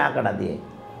मैले आँकडा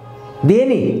दिएँ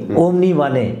नि ओम्नी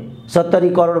भने 70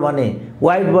 करोड भने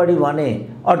वाइट बडी भने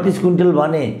 38 क्विन्टल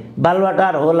भने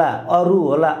बालुवाटार होला अरू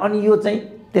होला अनि यो चाहिँ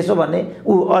त्यसो भने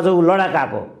ऊ अझ ऊ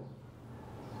लडाकाको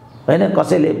हैन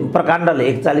कसैले प्रकाण्डले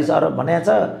 41 अरब भनेको छ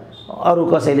अरू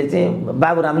कसैले चाहिँ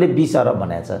बाबुरामले 20 अरब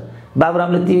भनेको छ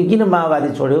बाबुरामले तिमी किन माओवादी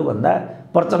छोड्यौ भन्दा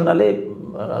प्रचण्डले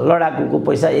लडाकुको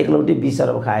पैसा एकलौटी 20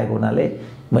 अरब खाएको हुनाले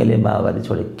मैले माओवादी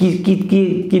छोडेँ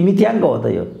कि मिथ्याङ्क हो त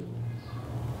यो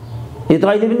त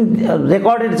अहिले पनि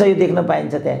रेकर्डेड छ यो देख्न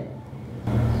पाइन्छ त्यहाँ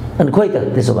अनि खोइ त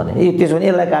त्यसो भने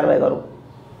यसलाई कारबाही गरौँ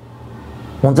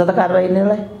हुन्छ त कारबाही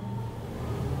यिनीहरूलाई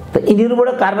त यिनीहरूबाट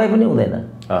कारबाही पनि हुँदैन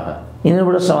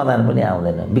यिनीहरूबाट समाधान पनि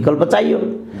आउँदैन विकल्प चाहियो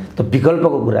त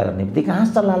विकल्पको कुरा गर्ने बित्तिकै कहाँ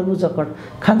छ लालबु चक्कड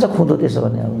खान्छ खुँदो त्यसो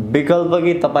भने अब विकल्प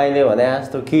कि तपाईँले भने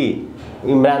जस्तो कि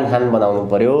इमरान खान बनाउनु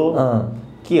पर्यो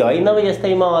कि होइन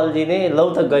यस्तैमा अल्झिने लौ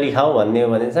त गरी खाऊ भन्ने हो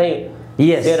भने चाहिँ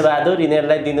शेरबहादुर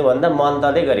यिनीहरूलाई दिनुभन्दा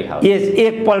मन्तले गरी खाऊ यस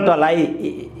एकपल्टलाई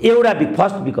एउटा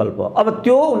फर्स्ट विकल्प अब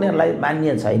त्यो उनीहरूलाई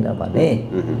मान्य छैन भने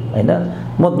हैन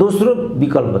म दोस्रो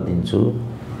विकल्प दिन्छु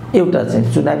एउटा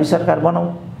चाहिँ चुनावी सरकार बनाऊ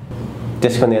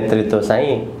त्यसको नेतृत्व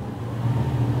चाहिँ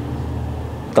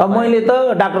त मैले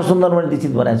त डाक्टर सुन्दरमणि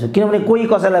दीक्षित बनाएको छु किनभने कोही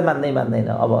कसैलाई मान्दैन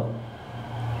अब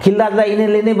खिल्लाजलाई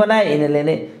यिनीहरूले नै बनाए यिनीहरूले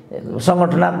नै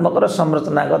सङ्गठनात्मक र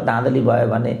संरचनागत धाँधली भयो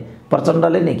भने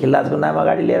प्रचण्डले नै खिल्लाजको नाम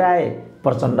अगाडि लिएर आए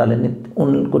प्रचण्डले नै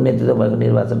उनको नेतृत्व भएको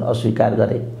निर्वाचन अस्वीकार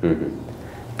गरे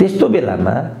त्यस्तो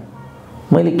बेलामा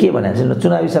मैले के भनेको छु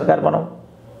चुनावी सरकार बनाऊ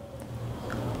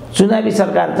चुनावी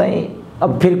सरकार चाहिँ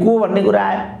अब फेरि को भन्ने कुरा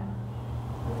आयो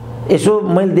यसो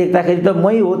मैले देख्दाखेरि त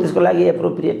मै हो त्यसको लागि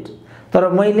एप्रोप्रिएट तर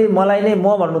मलाई नै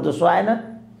म भन्नु त सुहाएन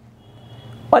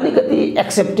अलिकति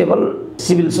एक्सेप्टेबल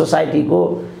सिभिल सोसाइटीको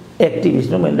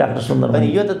एक्टिभिस्ट मैले डाक्टर सुन्दरमणि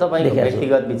यो त तपाईँको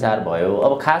व्यक्तिगत विचार भयो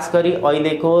अब खास गरी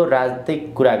अहिलेको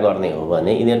राजनीतिक कुरा गर्ने हो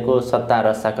भने यिनीहरूको सत्ता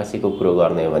रस्साकसीको कुरो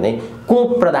गर्ने हो भने को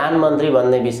प्रधानमन्त्री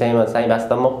भन्ने विषयमा चाहिँ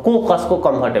वास्तवमा को कसको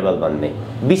कम्फर्टेबल भन्ने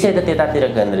विषय त त्यतातिर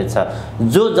केन्द्रित छ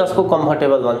जो जसको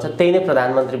कम्फर्टेबल भन्छ त्यही नै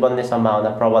प्रधानमन्त्री बन्ने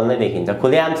सम्भावना प्रबल नै देखिन्छ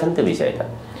खुलेआम छ नि त्यो विषय त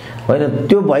होइन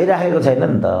त्यो भइराखेको छैन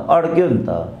नि त अड्क्यो नि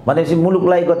त भनेपछि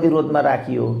मुलुकलाई गतिरोधमा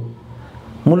राखियो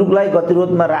मुलुकलाई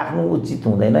गतिरोधमा राख्नु उचित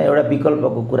हुँदैन एउटा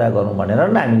विकल्पको कुरा गरौँ भनेर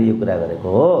नि हामीले यो कुरा गरेको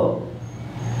हो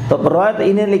त रह्यो त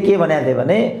यिनीहरूले के भनेको थियो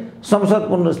भने संसद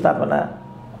पुनर्स्थापना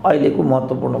अहिलेको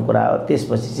महत्त्वपूर्ण कुरा हो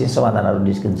त्यसपछि चाहिँ समाधानहरू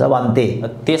निस्किन्छ भन्थे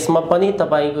त्यसमा पनि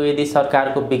तपाईँको यदि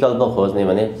सरकारको विकल्प खोज्ने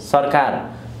भने सरकार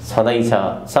छँदैछ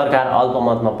सरकार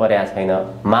अल्पमतमा परेको छैन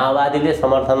माओवादीले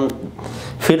समर्थन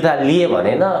फिर्ता लिए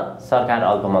भने न सरकार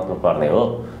अल्पमतमा पर्ने हो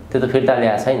त्यो त फिर्ता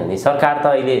ल्याएको छैन नि सरकार त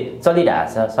अहिले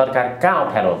चलिरहेछ सरकार कहाँ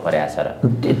अप्ठ्यारोमा परेको छ र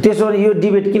त्यसो भने यो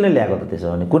डिबेट किन ल्याएको त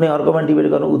त्यसो भने कुनै अर्कोमा डिबेट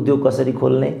गर्नु उद्योग कसरी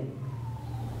खोल्ने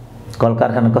कल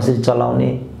कारखाना कसरी चलाउने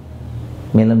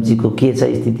मेलम्चीको के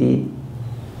छ स्थिति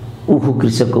उखु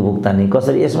कृषकको भुक्तानी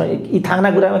कसरी यसमा यी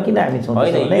थाङ्ना कुरामा किन हामी छौँ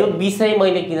होइन यो विषय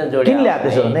मैले किन जोडेँ किन ल्याएको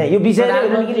त्यसो भने यो विषय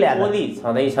किन ल्याएको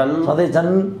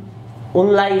छँदैछन्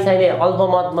उनलाई चाहिँ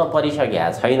अल्पमतमा परिसकेका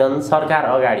छैनन् सरकार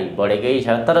अगाडि बढेकै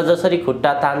छ तर जसरी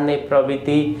खुट्टा तान्ने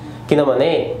प्रवृत्ति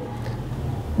किनभने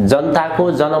जनताको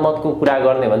जनमतको कुरा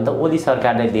गर्ने भने त ओली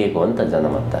सरकारले दिएको हो नि त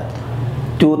जनमत त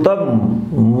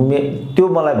त्यो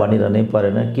मलाई भनिरहनै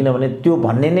परेन किनभने त्यो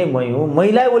भन्ने नै मै हुँ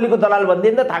मैलाई ओलीको दलाल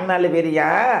भनिदिए नि त थाङ्नाले फेरि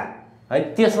यहाँ है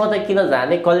त्यसमा त किन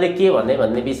जाने कसले के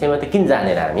भन्ने विषयमा त किन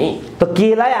जानेर हामी त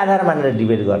केलाई आधार मानेर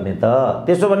डिबेट गर्ने त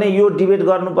त्यसो भने यो डिबेट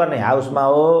गर्नुपर्ने हाउसमा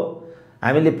हो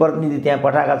हामीले प्रतिनिधि त्यहाँ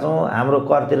पठाएका छौँ हाम्रो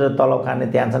करतिर तलब खाने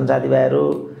त्यहाँ छन् साथीभाइहरू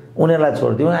उनीहरूलाई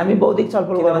छोडिदिउँ हामी बौद्धिक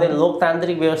छलफल गर्ने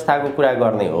लोकतान्त्रिक व्यवस्थाको कुरा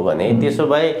गर्ने हो भने त्यसो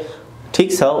भए ठिक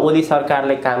छ ओली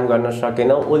सरकारले काम गर्न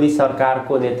सकेन ओली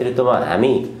सरकारको नेतृत्वमा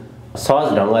हामी सहज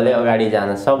ढङ्गले अगाडि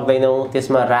जान सक्दैनौँ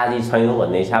त्यसमा राजी छैनौँ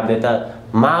भन्ने हिसाबले त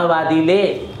माओवादीले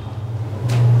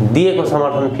दिएको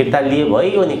समर्थन फिर्ता लिए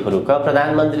भइगयो नि खुरुक्क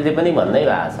प्रधानमन्त्रीले पनि भन्दै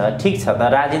भएको छ ठिक छ त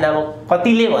राजीनामा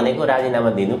कतिले भनेको राजीनामा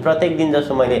दिनु प्रत्येक दिन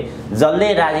जसो मैले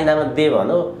जसले राजीनामा दे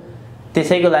भनौँ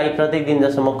त्यसैको लागि प्रत्येक दिन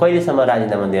जसो म कहिलेसम्म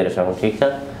राजीनामा दिएर सकौँ ठिक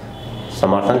छ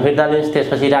समर्थन फिर्ता लिनुहोस्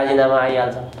त्यसपछि राजीनामा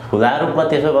आइहाल्छ खुला रूपमा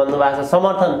त्यसो भन्नुभएको छ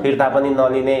समर्थन फिर्ता पनि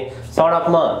नलिने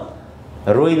सडकमा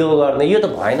रोइलो गर्ने यो त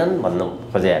भएनन् भन्नु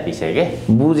खोजे विषय के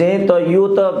बुझेँ त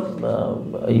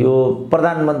यो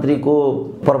प्रधानमन्त्रीको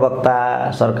प्रवक्ता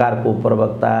सरकारको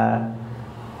प्रवक्ता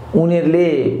उनीहरूले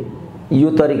यो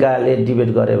तरिकाले डिबेट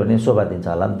गर्यो भने शोभा दिन्छ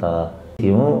होला नि त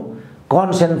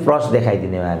कन्सेन्ट प्लस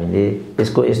देखाइदिने हामीले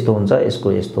यसको यस्तो हुन्छ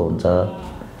यसको यस्तो हुन्छ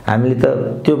हामीले त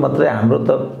त्यो मात्रै हाम्रो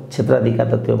त क्षेत्राधिकार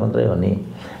त त्यो मात्रै हो नि।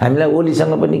 हामीलाई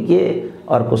ओलीसँग पनि के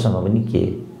अर्कोसँग पनि के।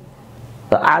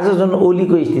 त आज जुन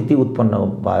ओलीको स्थिति उत्पन्न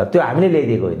भयो त्यो हामीले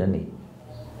ल्याइदिएको होइन नि,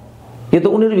 यो त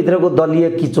उनीहरूभित्रको दलीय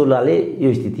किचोलाले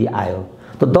यो स्थिति आयो।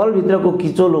 त दलभित्रको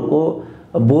किचोलोको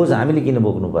बोझ हामीले किन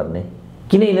बोक्नुपर्ने,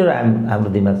 किन यिनीहरू हाम्रो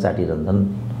दिमाग चाटिरहन्छन्।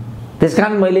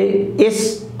 त्यसकारण मैले यस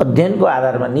अध्ययनको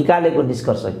आधारमा निकालेको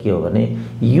निष्कर्ष के हो भने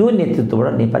यो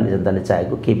नेतृत्वबाट नेपाली जनताले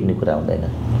चाहेको केही पनि कुरा हुँदैन।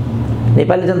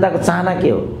 नेपाली जनताको चाहना के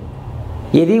हो,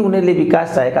 यदि उनीहरूले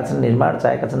विकास चाहेका छन्, निर्माण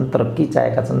चाहेका छन्, तरक्की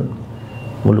चाहेका छन्,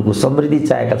 मुलुकको समृद्धि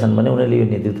चाहेका छन् भने उनीहरूले यो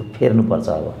नेतृत्व फेर्नुपर्छ।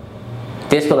 अब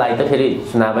त्यसको लागि त फेरि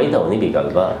चुनावै त हो नि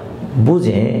विकल्प।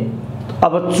 बुझेँ।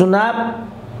 अब चुनाव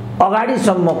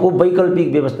अगाडिसम्मको वैकल्पिक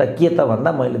व्यवस्था के त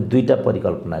भन्दा मैले दुईटा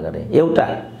परिकल्पना गरेँ। एउटा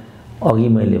अघि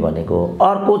मैले भनेको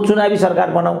अर्को चुनावी सरकार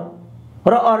बनाऊ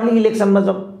र अर्ली इलेक्सनमा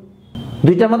जाउँ,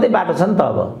 दुईटा मात्रै बाटो छ नि त।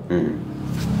 अब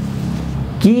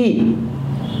कि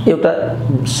एउटा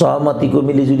सहमतिको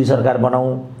मिलिजुली सरकार बनाऊ,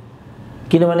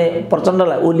 किनभने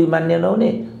प्रचण्डलाई ओली मान्य नहुने,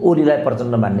 ओलीलाई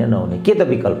प्रचण्ड मान्य नहुने, के त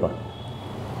विकल्प।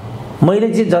 मैले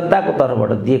चाहिँ जनताको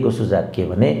तर्फबाट दिएको सुझाव के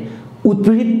भने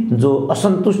उत्पीडित जो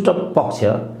असन्तुष्ट पक्ष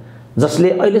जसले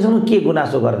अहिलेसम्म के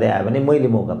गुनासो गर्दै आयो भने मैले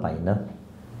मौका पाइनँ,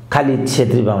 खालि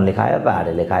क्षेत्री बाहुनले खायो,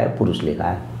 पहाडेले खायो, पुरुषले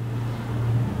खायो,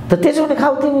 त त्यसो भने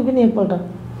खाऊ तिमी पनि एकपल्ट।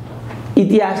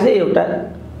 इतिहासले एउटा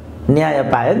न्याय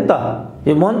पायो नि त।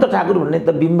 यो महन्त ठाकुर भन्ने त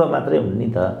बिम्ब मात्रै हुन् नि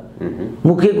त।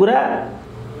 मुख्य कुरा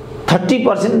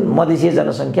 30% मधेसी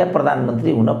जनसङ्ख्या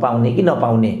प्रधानमन्त्री हुन पाउने कि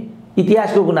नपाउने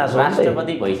इतिहासको गुनासो।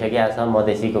 राष्ट्रपति भइसकेका छ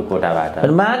मधेसीको कोटाबाट,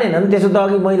 मानेनन्। त्यसो त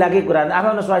अघि महिलाकै कुरा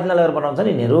आफ्नो स्वास्थ्यलयहरू बनाउँछन्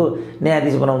यिनीहरू,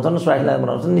 न्यायाधीश बनाउँछन्, स्वास्थ्यलय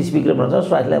बनाउँछन्, स्पिकर बनाउँछन्,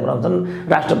 स्वास्थ्यलय बनाउँछन्,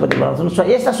 राष्ट्रपति बनाउँछन्।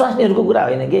 यस्ता स्वास्नीहरूको कुरा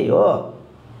होइन के हो।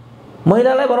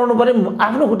 महिलालाई बनाउनु पर्यो,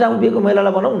 आफ्नो खुट्टा उभिएको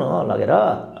महिलालाई बनाउँ न लगेर।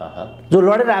 जो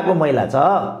लडेर आएको महिला छ,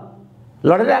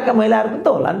 लडेर आएका महिलाहरू पनि त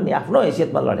होलान् नि, आफ्नो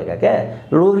हैसियतमा लडेका क्या,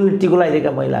 लोरी टिको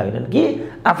लगाइदिएका महिला होइनन् कि,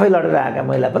 आफै लडेर आएका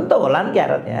महिला पनि त होलान् क्या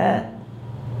र त्यहाँ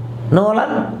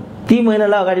नहोलान्। ती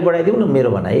महिलालाई अगाडि बढाइदिउँ न मेरो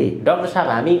भनाइ। डाक्टर साहब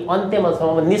हामी अन्त्यमा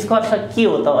छौँ। निष्कर्ष के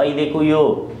हो त अहिलेको यो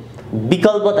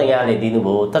विकल्प त यहाँले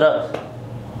दिनुभयो, तर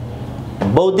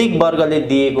बौद्धिक वर्गले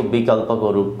दिएको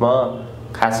विकल्पको रूपमा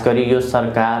खास गरी यो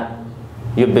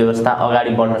सरकार यो व्यवस्था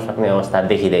अगाडि बढ्न सक्ने अवस्था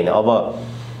देखिँदैन। अब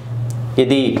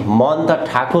यदि महन्त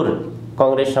ठाकुर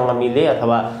कङ्ग्रेससँग मिले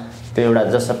अथवा त्यो एउटा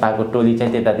जसपाको टोली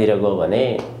चाहिँ त्यतातिर गयो भने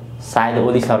सायद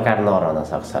ओली सरकार नरहन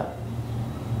सक्छ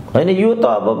होइन। यो त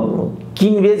अब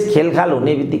किनबेच खेलखाल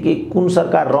हुने बित्तिकै कुन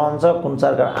सरकार रहन्छ कुन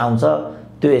सरकार आउँछ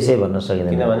त्यो यसै भन्न सकिँदैन।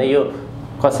 किनभने यो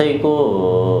कसैको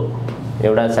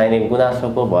एउटा चाहिने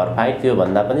गुनासोको भरपाई,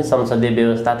 त्योभन्दा पनि संसदीय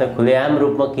व्यवस्था त खुलेआम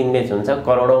रूपमा किनबेच हुन्छ,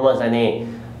 करोडौँमा चाहिने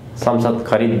संसद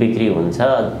खरिद बिक्री हुन्छ,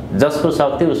 जसको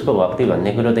शक्ति उसको भक्ति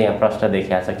भन्ने कुरो त यहाँ प्रश्न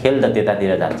देखिएको छ। खेल त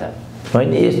त्यतातिर जान्छ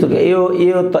होइन।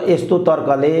 यस्तो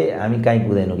तर्कले हामी कहीँ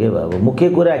पुग्दैनौँ के अब। मुख्य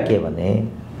कुरा के भने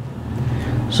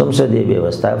संसदीय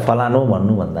व्यवस्था फलानु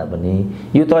भन्नुभन्दा पनि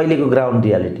यो त अहिलेको ग्राउन्ड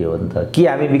रियालिटी हो नि त। कि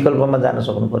हामी विकल्पमा जान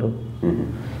सक्नु पर्यो,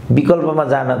 विकल्पमा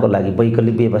जानको लागि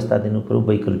वैकल्पिक व्यवस्था दिनु पर्यो,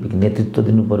 वैकल्पिक नेतृत्व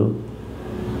दिनु पर्यो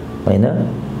होइन।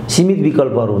 सीमित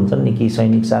विकल्पहरू हुन्छन् नि, कि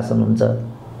सैनिक शासन हुन्छ,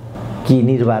 कि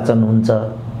निर्वाचन हुन्छ,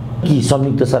 कि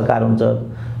संयुक्त सरकार हुन्छ।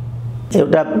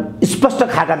 एउटा स्पष्ट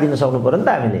खाका दिन सक्नु पर्यो नि त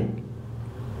हामीले,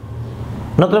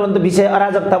 नत्र भने त विषय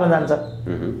अराजकतामा जान्छ।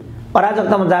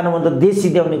 अराजकतामा जानु भने त देश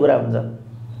सिध्याउने कुरा हुन्छ,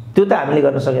 त्यो त हामीले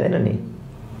गर्न सकिँदैन नि।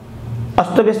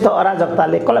 अस्तव्यस्त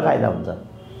अराजकताले कसलाई फाइदा हुन्छ।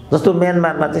 जस्तो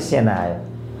म्यानमारमा चाहिँ सेना आयो,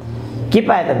 के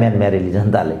पाए त म्यानमारेली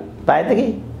जनताले पाए त कि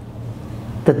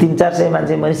त 300-400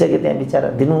 मान्छे मरिसके त्यहाँ बिचरा,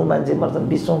 दिनहुँ मान्छे मर्छन्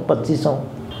 20-2500।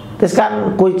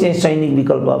 त्यसकारण कोही चाहिँ सैनिक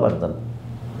विकल्प भन्छन्,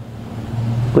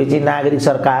 कोही चाहिँ नागरिक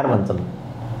सरकार भन्छन्,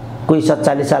 कोही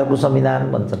 47 सालको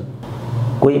संविधान भन्छन्,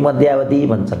 कोही मध्यावधि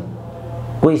भन्छन्,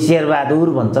 कोही शेरबहादुर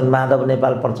भन्छन्, माधव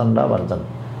नेपाल प्रचण्ड भन्छन्।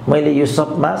 मैले यो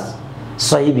सबमा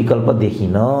सही विकल्प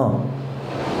देखिनँ।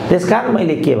 त्यसकारण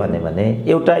मैले के भने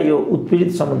एउटा यो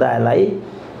उत्पीडित समुदायलाई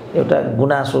एउटा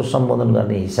गुनासो सम्बोधन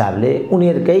गर्ने हिसाबले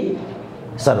उनीहरूकै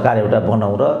सरकार एउटा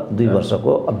बनाऊ र 2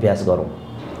 वर्षको अभ्यास गरौँ,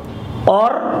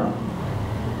 और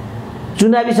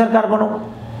चुनावी सरकार बनाऊ।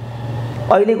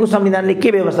 अहिलेको संविधानले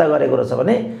के व्यवस्था गरेको रहेछ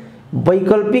भने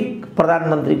वैकल्पिक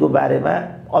प्रधानमन्त्रीको बारेमा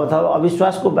अथवा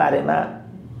अविश्वासको बारेमा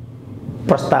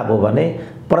प्रस्ताव हो भने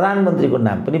प्रधानमन्त्रीको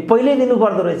नाम पनि पहिल्यै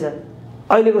दिनुपर्दो रहेछ।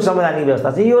 अहिलेको संवैधानिक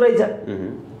व्यवस्था चाहिँ यो रहेछ।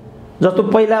 जस्तो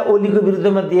पहिला ओलीको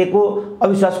विरुद्धमा दिएको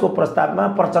अविश्वासको प्रस्तावमा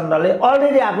प्रचण्डले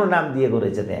अलरेडी आफ्नो नाम दिएको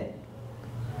रहेछ त्यहाँ।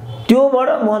 त्योबाट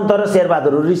महन्त र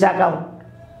शेरबहादुर रिसाएका हुन्,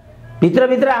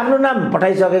 भित्रभित्र आफ्नो नाम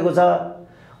पठाइसकेको छ।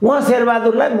 उहाँ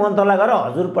शेरबहादुरलाई महन्तलाई गएर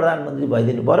हजुर प्रधानमन्त्री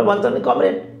भइदिनु पर्यो भन्छन् नि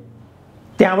कमरेड।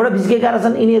 त्यहाँबाट बिस्केका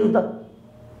रहेछन् यिनीहरू त।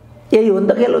 यही हो नि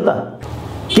त खेल हो त।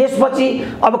 त्यसपछि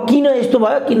अब किन यस्तो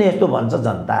भयो किन यस्तो भन्छ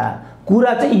जनता,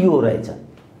 कुरा चाहिँ यो रहेछ।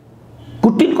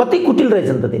 कुटिल कति कुटिल रहेछ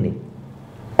नि त तिनी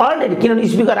अलरेडी, किनभने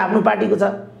स्पिकर आफ्नो पार्टीको छ,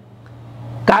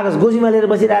 कागज गोजीमा लिएर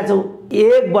बसिरहेछौ,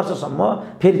 1 वर्षसम्म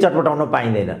फेरि चटपटाउन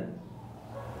पाइँदैन।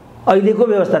 अहिलेको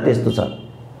व्यवस्था त्यस्तो छ,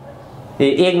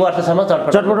 1 वर्षसम्म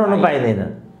चटपटाउन पाइँदैन,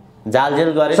 जालजेल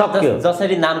गरे सक्यो,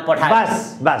 जसरी नाम पठाए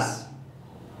बस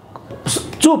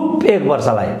चुप 1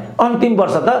 वर्षलाई, अन्तिम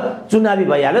वर्ष त चुनावी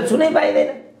भइहाल्यो, छुनै पाइँदैन।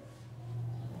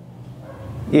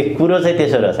 एक कुरो चाहिँ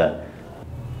त्यसो रहेछ,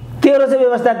 त्यो रहेछ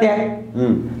व्यवस्था त्यहाँ।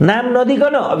 नाम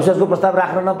नदिकन अविश्वासको प्रस्ताव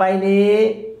राख्न नपाइने,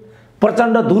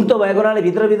 प्रचण्ड धुर्त भएको हुनाले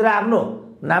भित्रभित्र आफ्नो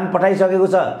नाम पठाइसकेको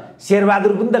छ।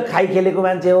 शेरबहादुर पनि त खाइ खेलेको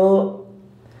मान्छे हो,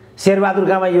 शेरबहादुर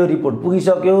कहाँमा यो रिपोर्ट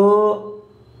पुगिसक्यो।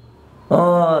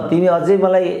 तिमी अझै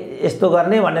मलाई यस्तो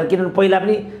गर्ने भनेर, किनभने पहिला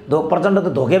पनि प्रचण्ड त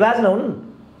धोकेबाज न हुन्,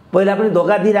 पहिला पनि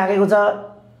धोका दिइराखेको छ।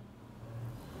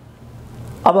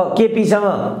 अब केपीसँग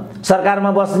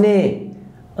सरकारमा बस्ने,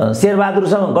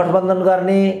 शेरबहादुरसँग गठबन्धन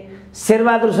गर्ने,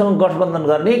 शेरबहादुरसँग गठबन्धन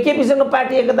गर्ने, केपीसँग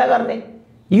पार्टी एकता गर्ने,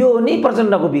 यो हो नि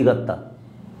प्रचण्डको विगत त।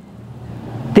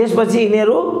 त्यसपछि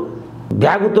यिनीहरू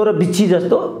भ्यागुतो र बिच्छी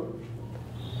जस्तो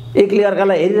एकले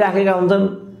अर्कालाई हेरिराखेका हुन्छन्।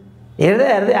 हेर्दै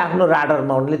हेर्दै आफ्नो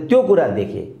राडरमा उनले त्यो कुरा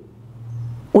देखे।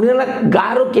 उनीहरूलाई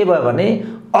गाह्रो के भयो भने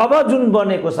अब जुन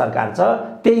बनेको सरकार छ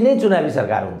त्यही नै चुनावी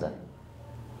सरकार हुन्छ,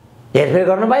 हेरफेर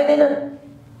गर्न पाइँदैन।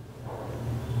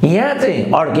 यहाँ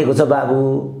चाहिँ अड्केको छ बाबु,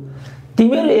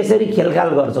 तिमीहरू यसरी खेलखाल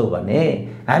गर्छौ भने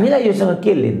हामीलाई योसँग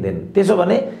के लेनदेन? त्यसो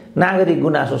भने नागरिक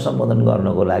गुनासो सम्बोधन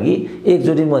गर्नको लागि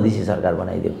एकचोटि मधेसी सरकार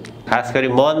बनाइदियो। खास गरी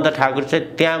महन्त ठाकुर चाहिँ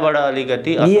त्यहाँबाट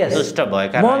अलिकति असन्तुष्ट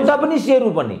भएका, महन्त पनि शेरू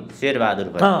पनि शेरबहादुर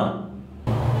पनि,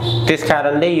 त्यस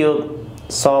कारणले यो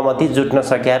सहमति जुट्न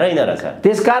सकिया रहेन रहेछ।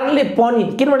 त्यस कारणले पनि,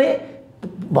 किनभने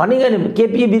भनिगयो नि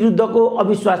केपी विरुद्धको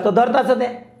अविश्वास त दर्ता छ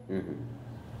त्यहाँ,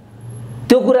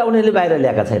 त्यो कुरा उनीहरूले बाहिर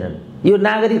ल्याएका छैनन्। यो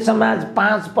नागरिक समाज,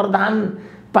 5 प्रधान,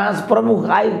 5 प्रमुख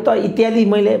आयुक्त इत्यादि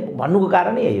मैले भन्नुको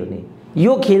कारण यही हो नि।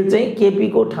 यो खेल चाहिँ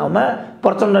केपीको ठाउँमा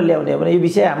प्रचण्ड ल्याउने हो भने यो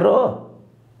विषय हाम्रो हो।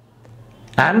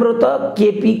 हाम्रो त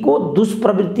केपीको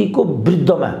दुष्प्रवृत्तिको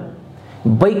विरुद्धमा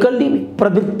वैकल्पिक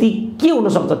प्रवृत्ति के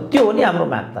हुनसक्छ त्यो हो नि हाम्रो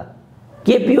माग त।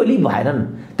 केपी ओली भएनन्,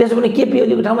 त्यसो भने केपी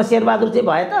ओलीको ठाउँमा शेरबहादुर चाहिँ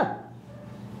भए त?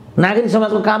 नागरिक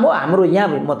समाजको काम हो, हाम्रो यहाँ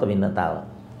मतभिन्नता हो।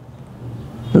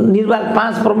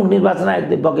 5 प्रमुख निर्वाचन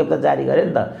आयोगले वक्तव्य जारी गरे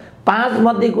नि त, 5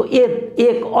 मध्येको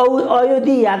एक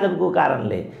अयोधी यादवको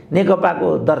कारणले नेकपाको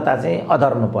दर्ता चाहिँ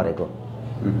अधर्म परेको,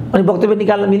 अनि वक्तव्य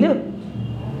निकाल्न मिल्यो।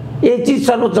 यही चिज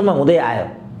सर्वोच्चमा हुँदै आयो,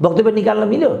 वक्तव्य निकाल्न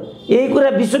मिल्यो। यही कुरा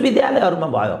विश्वविद्यालयहरूमा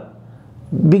भयो,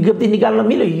 विज्ञप्ति निकाल्न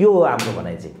मिल्यो। यो हो हाम्रो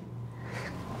भनाइ चाहिँ।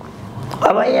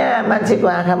 अब यहाँ मान्छेको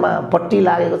आँखामा पट्टी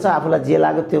लागेको छ, आफूलाई जे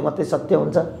लाग्यो त्यो मात्रै सत्य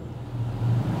हुन्छ,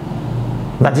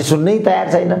 मान्छे सुन्नै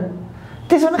तयार छैन,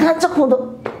 त्यसो भने खान्छ खुँदो।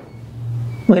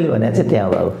 मैले भने चाहिँ त्यहाँ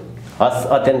हो बाबु। हस्,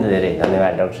 अत्यन्त धेरै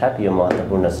धन्यवाद डाक्टर साहब, यो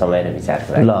महत्त्वपूर्ण समय र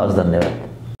विचारको लागि। ल हस्, धन्यवाद।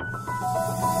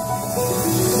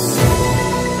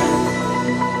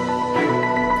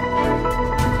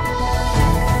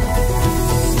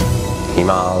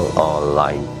 हिमाल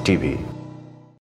अनलाइन टिभी।